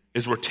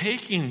is we're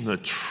taking the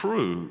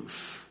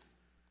truth,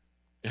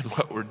 and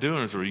what we're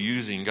doing is we're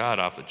using God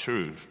off the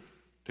truth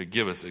to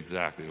give us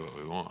exactly what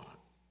we want.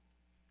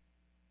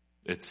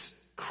 It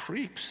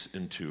creeps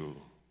into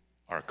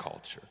our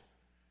culture.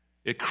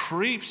 It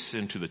creeps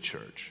into the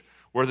church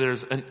where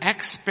there's an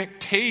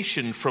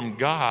expectation from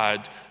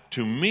God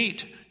to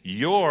meet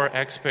your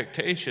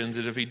expectations,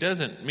 and if he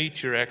doesn't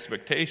meet your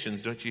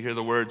expectations, don't you hear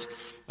the words,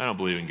 I don't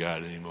believe in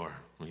God anymore.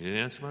 Well, he didn't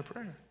answer my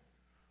prayer.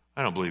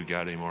 I don't believe in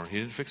God anymore. He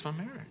didn't fix my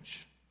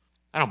marriage.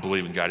 I don't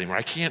believe in God anymore.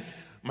 I can't,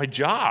 my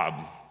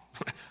job.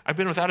 I've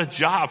been without a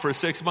job for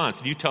 6 months.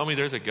 And you tell me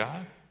there's a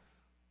God?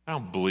 I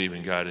don't believe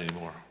in God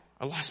anymore.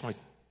 I lost my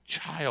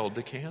child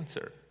to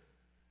cancer.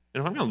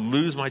 And if I'm going to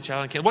lose my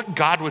child to cancer, what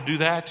God would do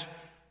that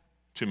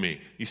to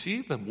me? You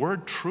see, the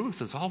word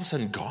truth is all of a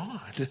sudden gone.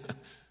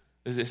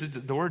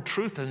 The word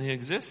truth doesn't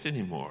exist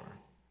anymore.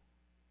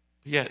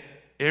 Yet,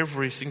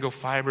 every single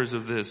fibers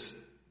of this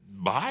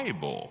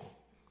Bible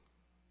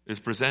is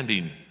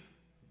presenting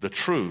the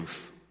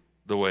truth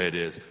the way it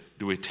is.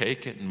 Do we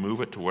take it and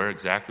move it to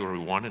exactly where we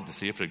want it to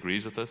see if it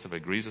agrees with us? If it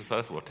agrees with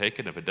us, we'll take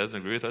it. If it doesn't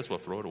agree with us, we'll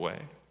throw it away.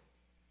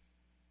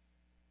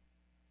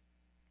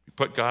 We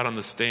put God on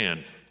the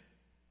stand.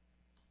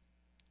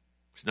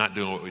 He's not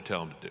doing what we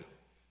tell him to do.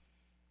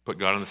 Put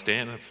God on the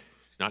stand if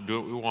he's not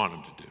doing what we want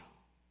him to do.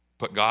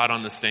 Put God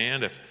on the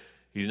stand if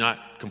he's not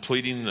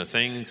completing the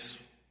things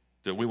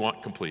that we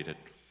want completed.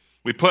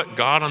 We put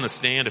God on the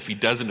stand if he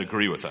doesn't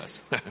agree with us.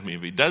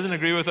 If he doesn't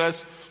agree with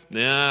us,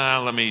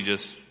 let me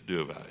just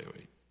do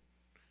evaluate.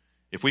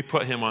 If we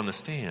put him on the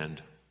stand,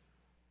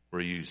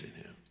 we're using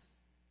him.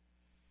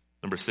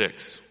 Number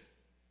 6,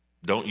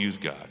 don't use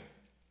God.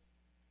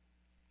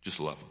 Just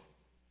love him.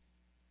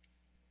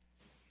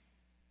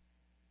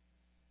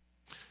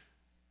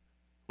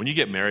 When you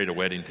get married, a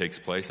wedding takes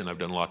place, and I've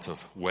done lots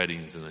of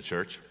weddings in the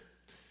church.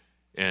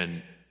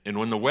 And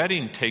when the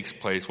wedding takes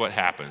place, what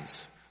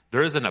happens?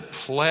 There isn't a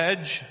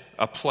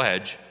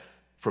pledge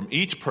from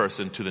each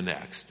person to the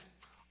next.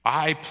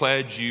 I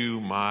pledge you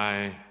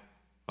my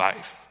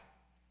life.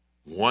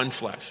 One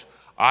flesh.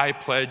 I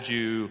pledge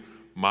you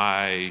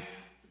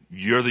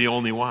you're the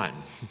only one.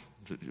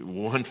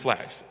 One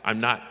flesh.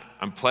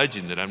 I'm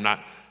pledging that I'm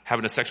not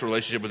having a sexual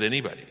relationship with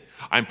anybody.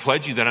 I'm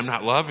pledging that I'm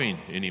not loving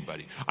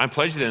anybody. I'm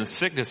pledging that in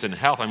sickness and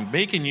health, I'm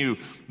making you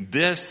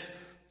this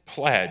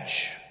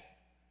pledge.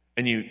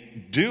 And you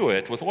do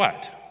it with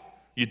what?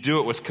 You do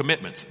it with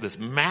commitments. This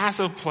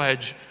massive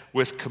pledge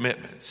with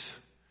commitments.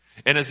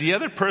 And as the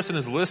other person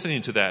is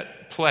listening to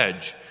that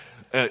pledge,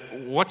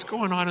 what's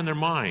going on in their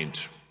mind?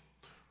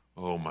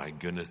 Oh my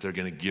goodness, they're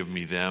going to give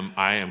me them.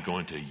 I am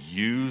going to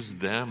use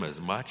them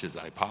as much as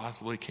I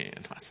possibly can.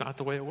 That's not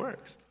the way it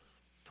works.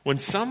 When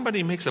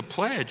somebody makes a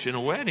pledge in a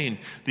wedding,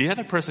 the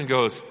other person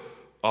goes,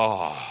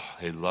 oh,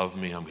 they love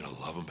me, I'm going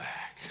to love them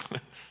back.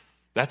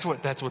 That's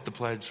what the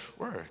pledge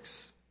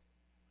works.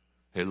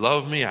 They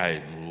love me,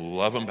 I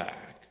love them back.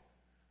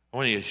 I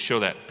want you to show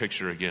that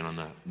picture again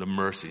on the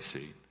mercy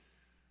seat.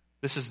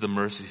 This is the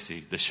mercy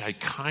seat, the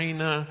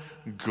Shekinah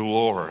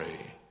glory.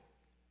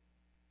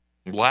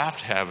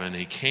 Left heaven,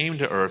 he came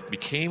to earth,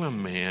 became a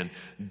man,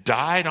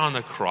 died on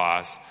the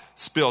cross,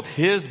 spilled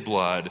his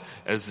blood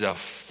as a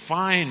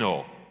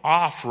final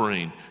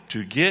offering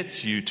to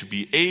get you to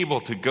be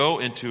able to go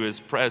into his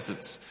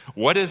presence.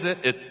 What is it?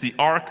 It's the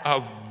Ark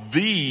of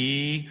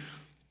the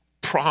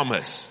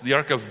promise, the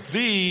Ark of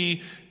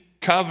the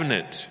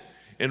covenant.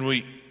 And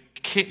we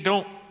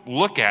don't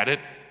look at it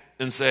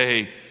and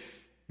say,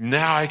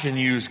 now I can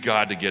use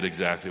God to get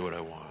exactly what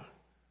I want.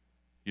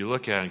 You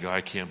look at it and go,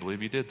 I can't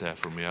believe you did that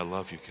for me. I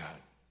love you, God.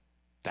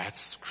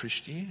 That's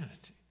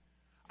Christianity.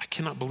 I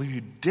cannot believe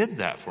you did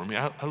that for me.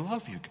 I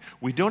love you.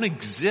 We don't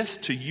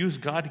exist to use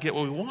God to get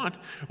what we want.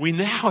 We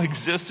now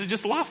exist to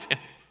just love him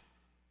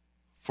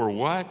for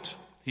what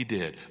he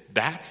did.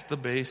 That's the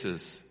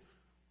basis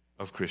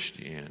of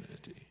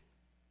Christianity.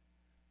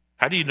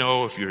 How do you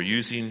know if you're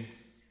using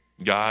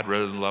God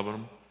rather than loving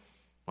him?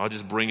 I'll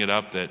just bring it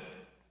up that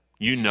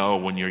you know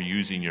when you're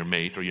using your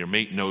mate, or your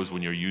mate knows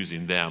when you're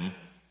using them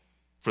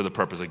for the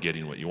purpose of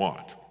getting what you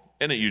want.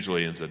 And it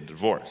usually ends in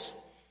divorce.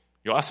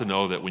 You also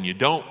know that when you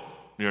don't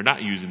you're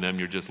not using them,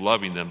 you're just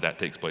loving them, that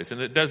takes place.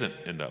 And it doesn't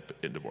end up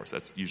in divorce.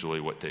 That's usually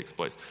what takes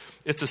place.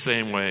 It's the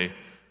same way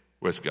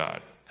with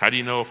God. How do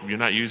you know if you're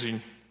not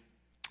using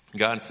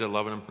God instead of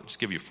loving him? I'll just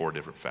give you 4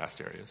 different fast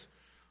areas.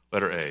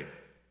 Letter A.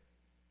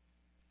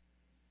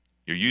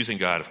 You're using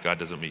God if God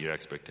doesn't meet your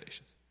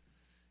expectations.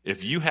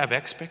 If you have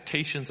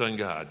expectations on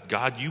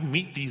God, you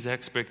meet these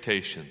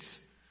expectations,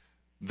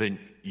 then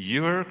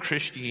your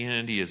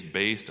Christianity is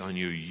based on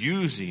you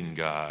using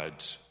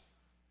God,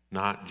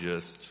 not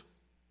just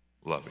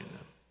loving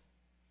them.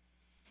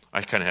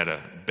 I kind of had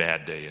a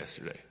bad day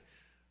yesterday.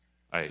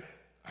 I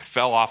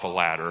fell off a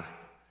ladder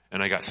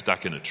and I got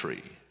stuck in a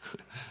tree.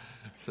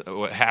 So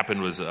what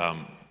happened was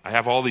I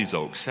have all these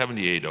oaks,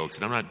 78 oaks,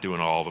 and I'm not doing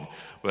all of them,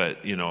 but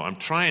I'm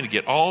trying to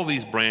get all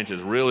these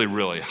branches really,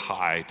 really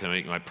high to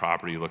make my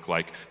property look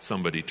like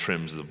somebody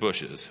trims the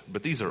bushes.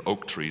 But these are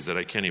oak trees that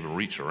I can't even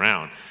reach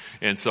around.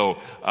 And so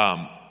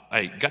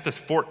I got this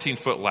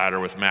 14-foot ladder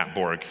with Matt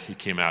Borg. He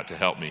came out to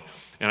help me.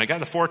 And I got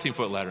the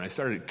 14-foot ladder, and I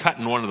started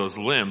cutting one of those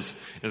limbs.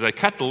 As I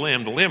cut the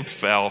limb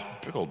fell,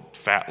 big old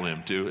fat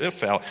limb too. It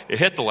fell. It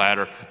hit the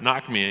ladder,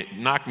 knocked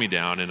me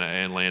down,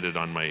 and landed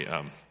on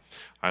my.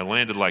 I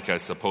landed like I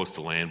was supposed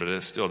to land, but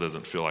it still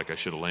doesn't feel like I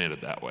should have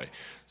landed that way.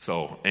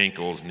 So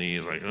ankles,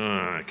 knees,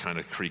 kind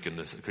of creaking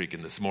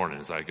this morning.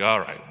 It's like, all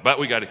right, but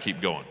we got to keep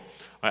going.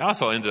 I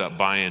also ended up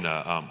buying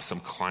some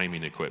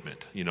climbing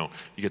equipment. You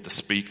get the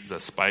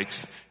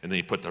spikes, and then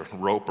you put the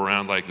rope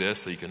around like this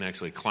so you can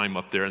actually climb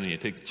up there, and then you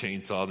take the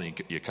chainsaw, and then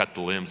you cut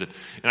the limbs. And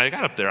I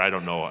got up there, I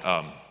don't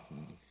know,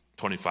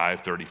 25,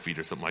 30 feet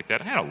or something like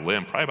that. I had a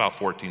limb, probably about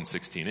 14,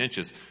 16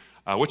 inches,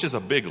 which is a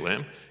big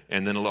limb.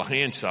 And then a little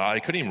hand saw. I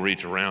couldn't even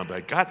reach around, but I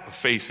got a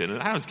face in it.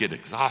 And I was getting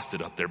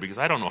exhausted up there because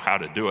I don't know how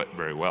to do it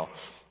very well.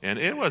 And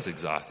it was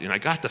exhausting. I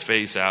got the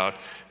face out,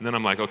 and then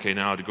I'm like, okay,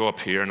 now to go up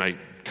here, and I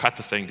cut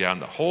the thing down.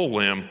 The whole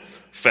limb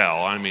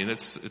fell. I mean,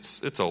 it's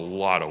a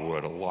lot of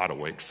wood, a lot of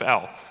weight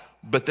fell.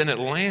 But then it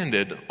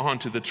landed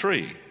onto the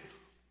tree.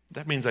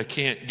 That means I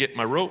can't get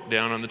my rope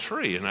down on the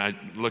tree. And I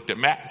looked at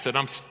Matt and said,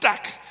 I'm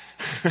stuck.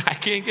 I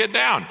can't get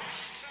down.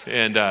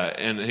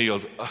 And he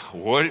goes,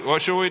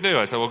 what should we do?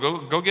 I said, well,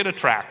 go get a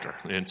tractor.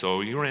 And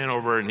so he ran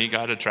over and he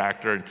got a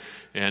tractor.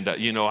 And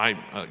I'm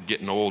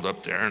getting old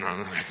up there, and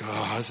I'm like,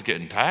 I was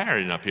getting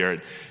tired up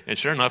here. And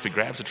sure enough, he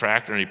grabs the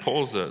tractor and he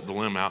pulls the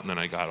limb out, and then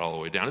I got all the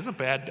way down. It's a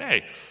bad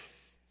day.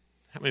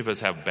 How many of us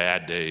have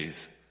bad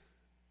days?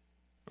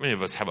 How many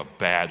of us have a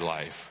bad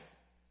life?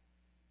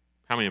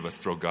 How many of us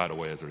throw God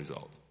away as a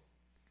result?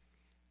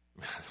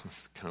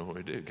 That's kind of what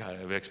we do. God, I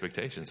have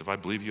expectations. If I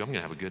believe you, I'm going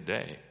to have a good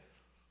day.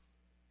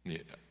 Yeah.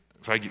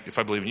 If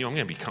I believe in you, I'm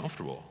going to be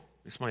comfortable.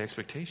 It's my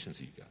expectations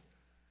that you got.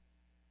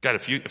 God,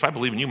 if I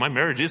believe in you, my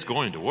marriage is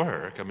going to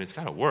work. I mean, it's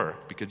got to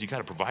work because you got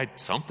to provide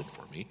something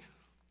for me.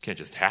 It can't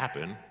just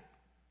happen.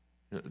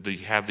 Do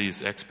you have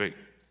these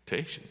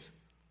expectations?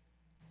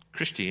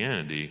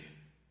 Christianity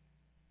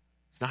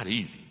is not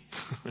easy.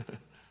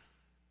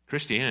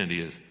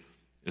 Christianity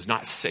is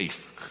not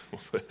safe.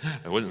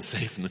 It wasn't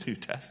safe in the New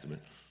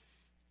Testament.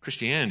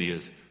 Christianity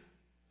is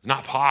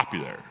not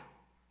popular.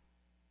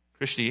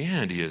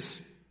 Christianity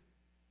is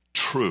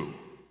true.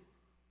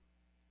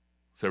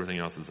 So everything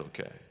else is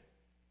okay.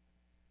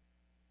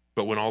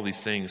 But when all these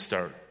things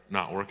start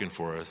not working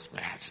for us,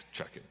 just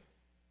chuck it.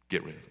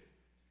 Get rid of it.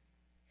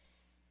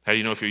 How do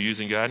you know if you're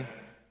using God?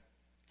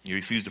 You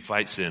refuse to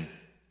fight sin.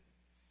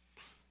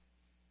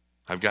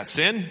 I've got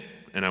sin,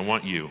 and I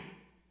want you.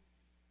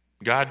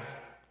 God,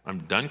 I'm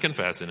done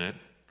confessing it.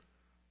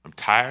 I'm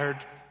tired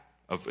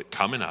of it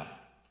coming up.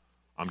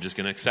 I'm just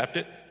going to accept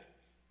it.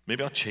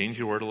 Maybe I'll change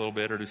your word a little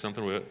bit or do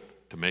something with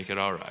it to make it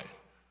all right.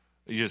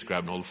 You just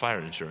grab an old fire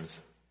insurance.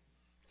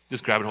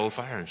 Just grab an old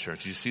fire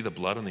insurance. You see the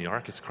blood on the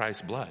ark? It's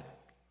Christ's blood.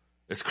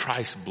 It's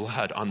Christ's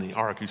blood on the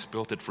ark who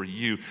spilt it for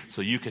you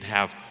so you could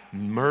have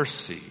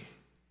mercy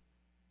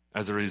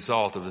as a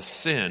result of the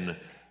sin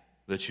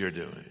that you're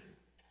doing.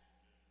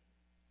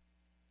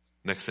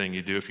 Next thing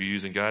you do if you're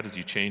using God is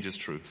you change His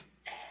truth.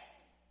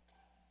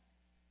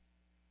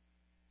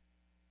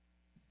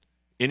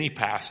 Any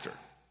pastor,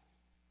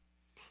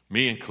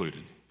 me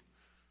included,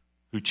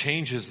 who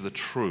changes the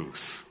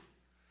truth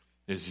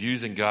is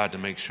using God to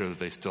make sure that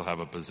they still have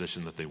a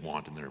position that they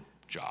want in their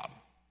job.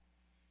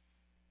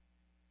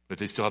 That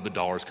they still have the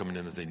dollars coming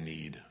in that they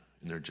need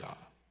in their job.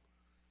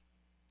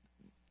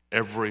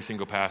 Every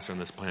single pastor on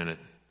this planet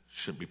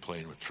shouldn't be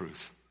playing with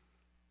truth.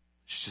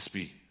 Should just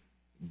be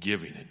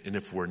giving it. And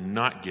if we're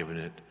not giving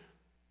it,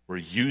 we're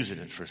using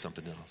it for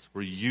something else.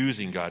 We're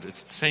using God.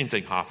 It's the same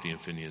thing Hophni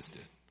and Phinehas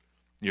did.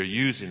 You're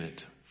using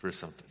it for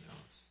something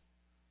else.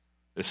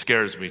 It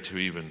scares me to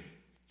even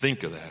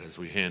think of that as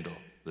we handle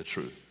the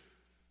truth.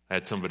 I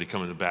had somebody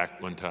come in the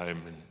back one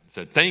time and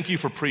said, "Thank you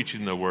for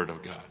preaching the word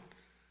of God."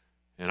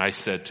 And I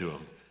said to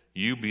him,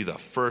 "You be the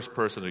first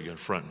person to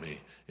confront me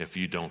if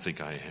you don't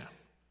think I am.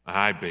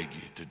 I beg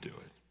you to do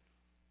it."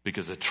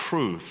 Because the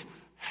truth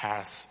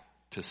has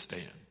to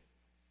stand.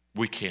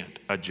 We can't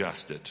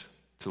adjust it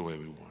to the way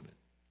we want it.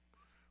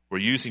 We're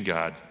using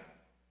God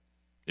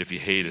if you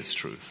hate His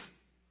truth.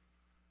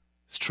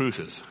 His truth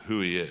is who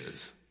He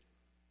is.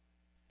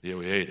 Yeah,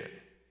 we hate it.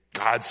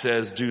 God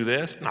says do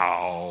this.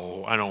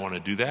 No, I don't want to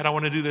do that. I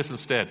want to do this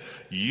instead.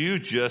 You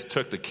just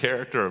took the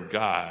character of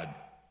God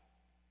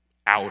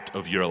out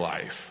of your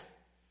life.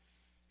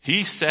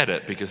 He said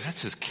it because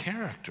that's his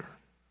character.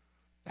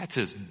 That's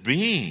his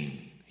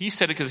being. He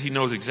said it because he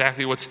knows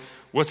exactly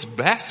what's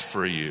best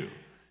for you.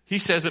 He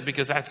says it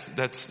because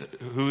that's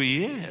who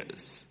he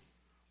is.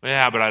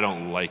 Yeah, but I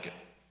don't like it.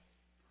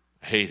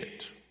 I hate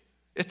it.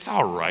 It's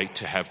all right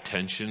to have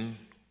tension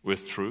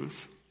with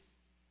truth.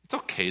 It's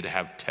okay to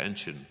have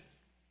tension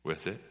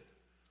with it.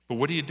 But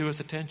what do you do with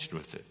the tension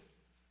with it?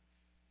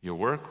 You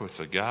work with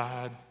the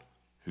God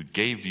who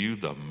gave you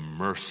the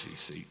mercy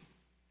seat.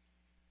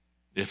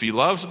 If he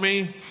loves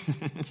me,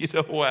 you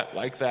know what?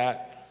 Like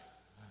that,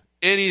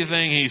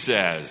 anything he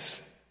says,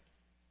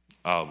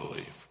 I'll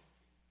believe.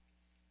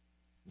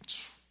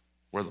 It's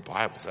where the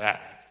Bible's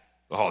at.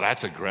 Oh,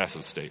 that's an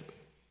aggressive statement.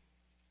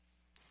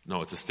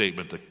 No, it's a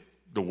statement that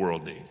the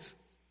world needs.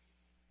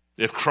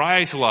 If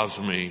Christ loves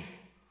me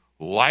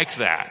like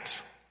that,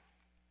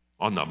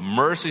 on the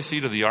mercy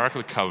seat of the Ark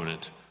of the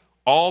Covenant,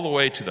 all the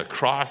way to the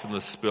cross and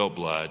the spilled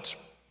blood,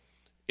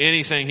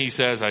 anything he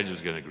says, I'm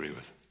just going to agree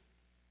with.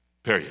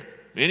 Period.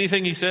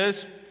 Anything he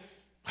says,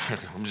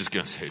 I'm just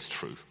going to say it's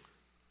truth.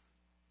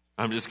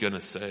 I'm just going to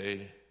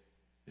say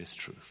it's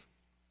truth.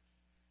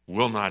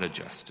 Will not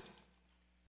adjust it.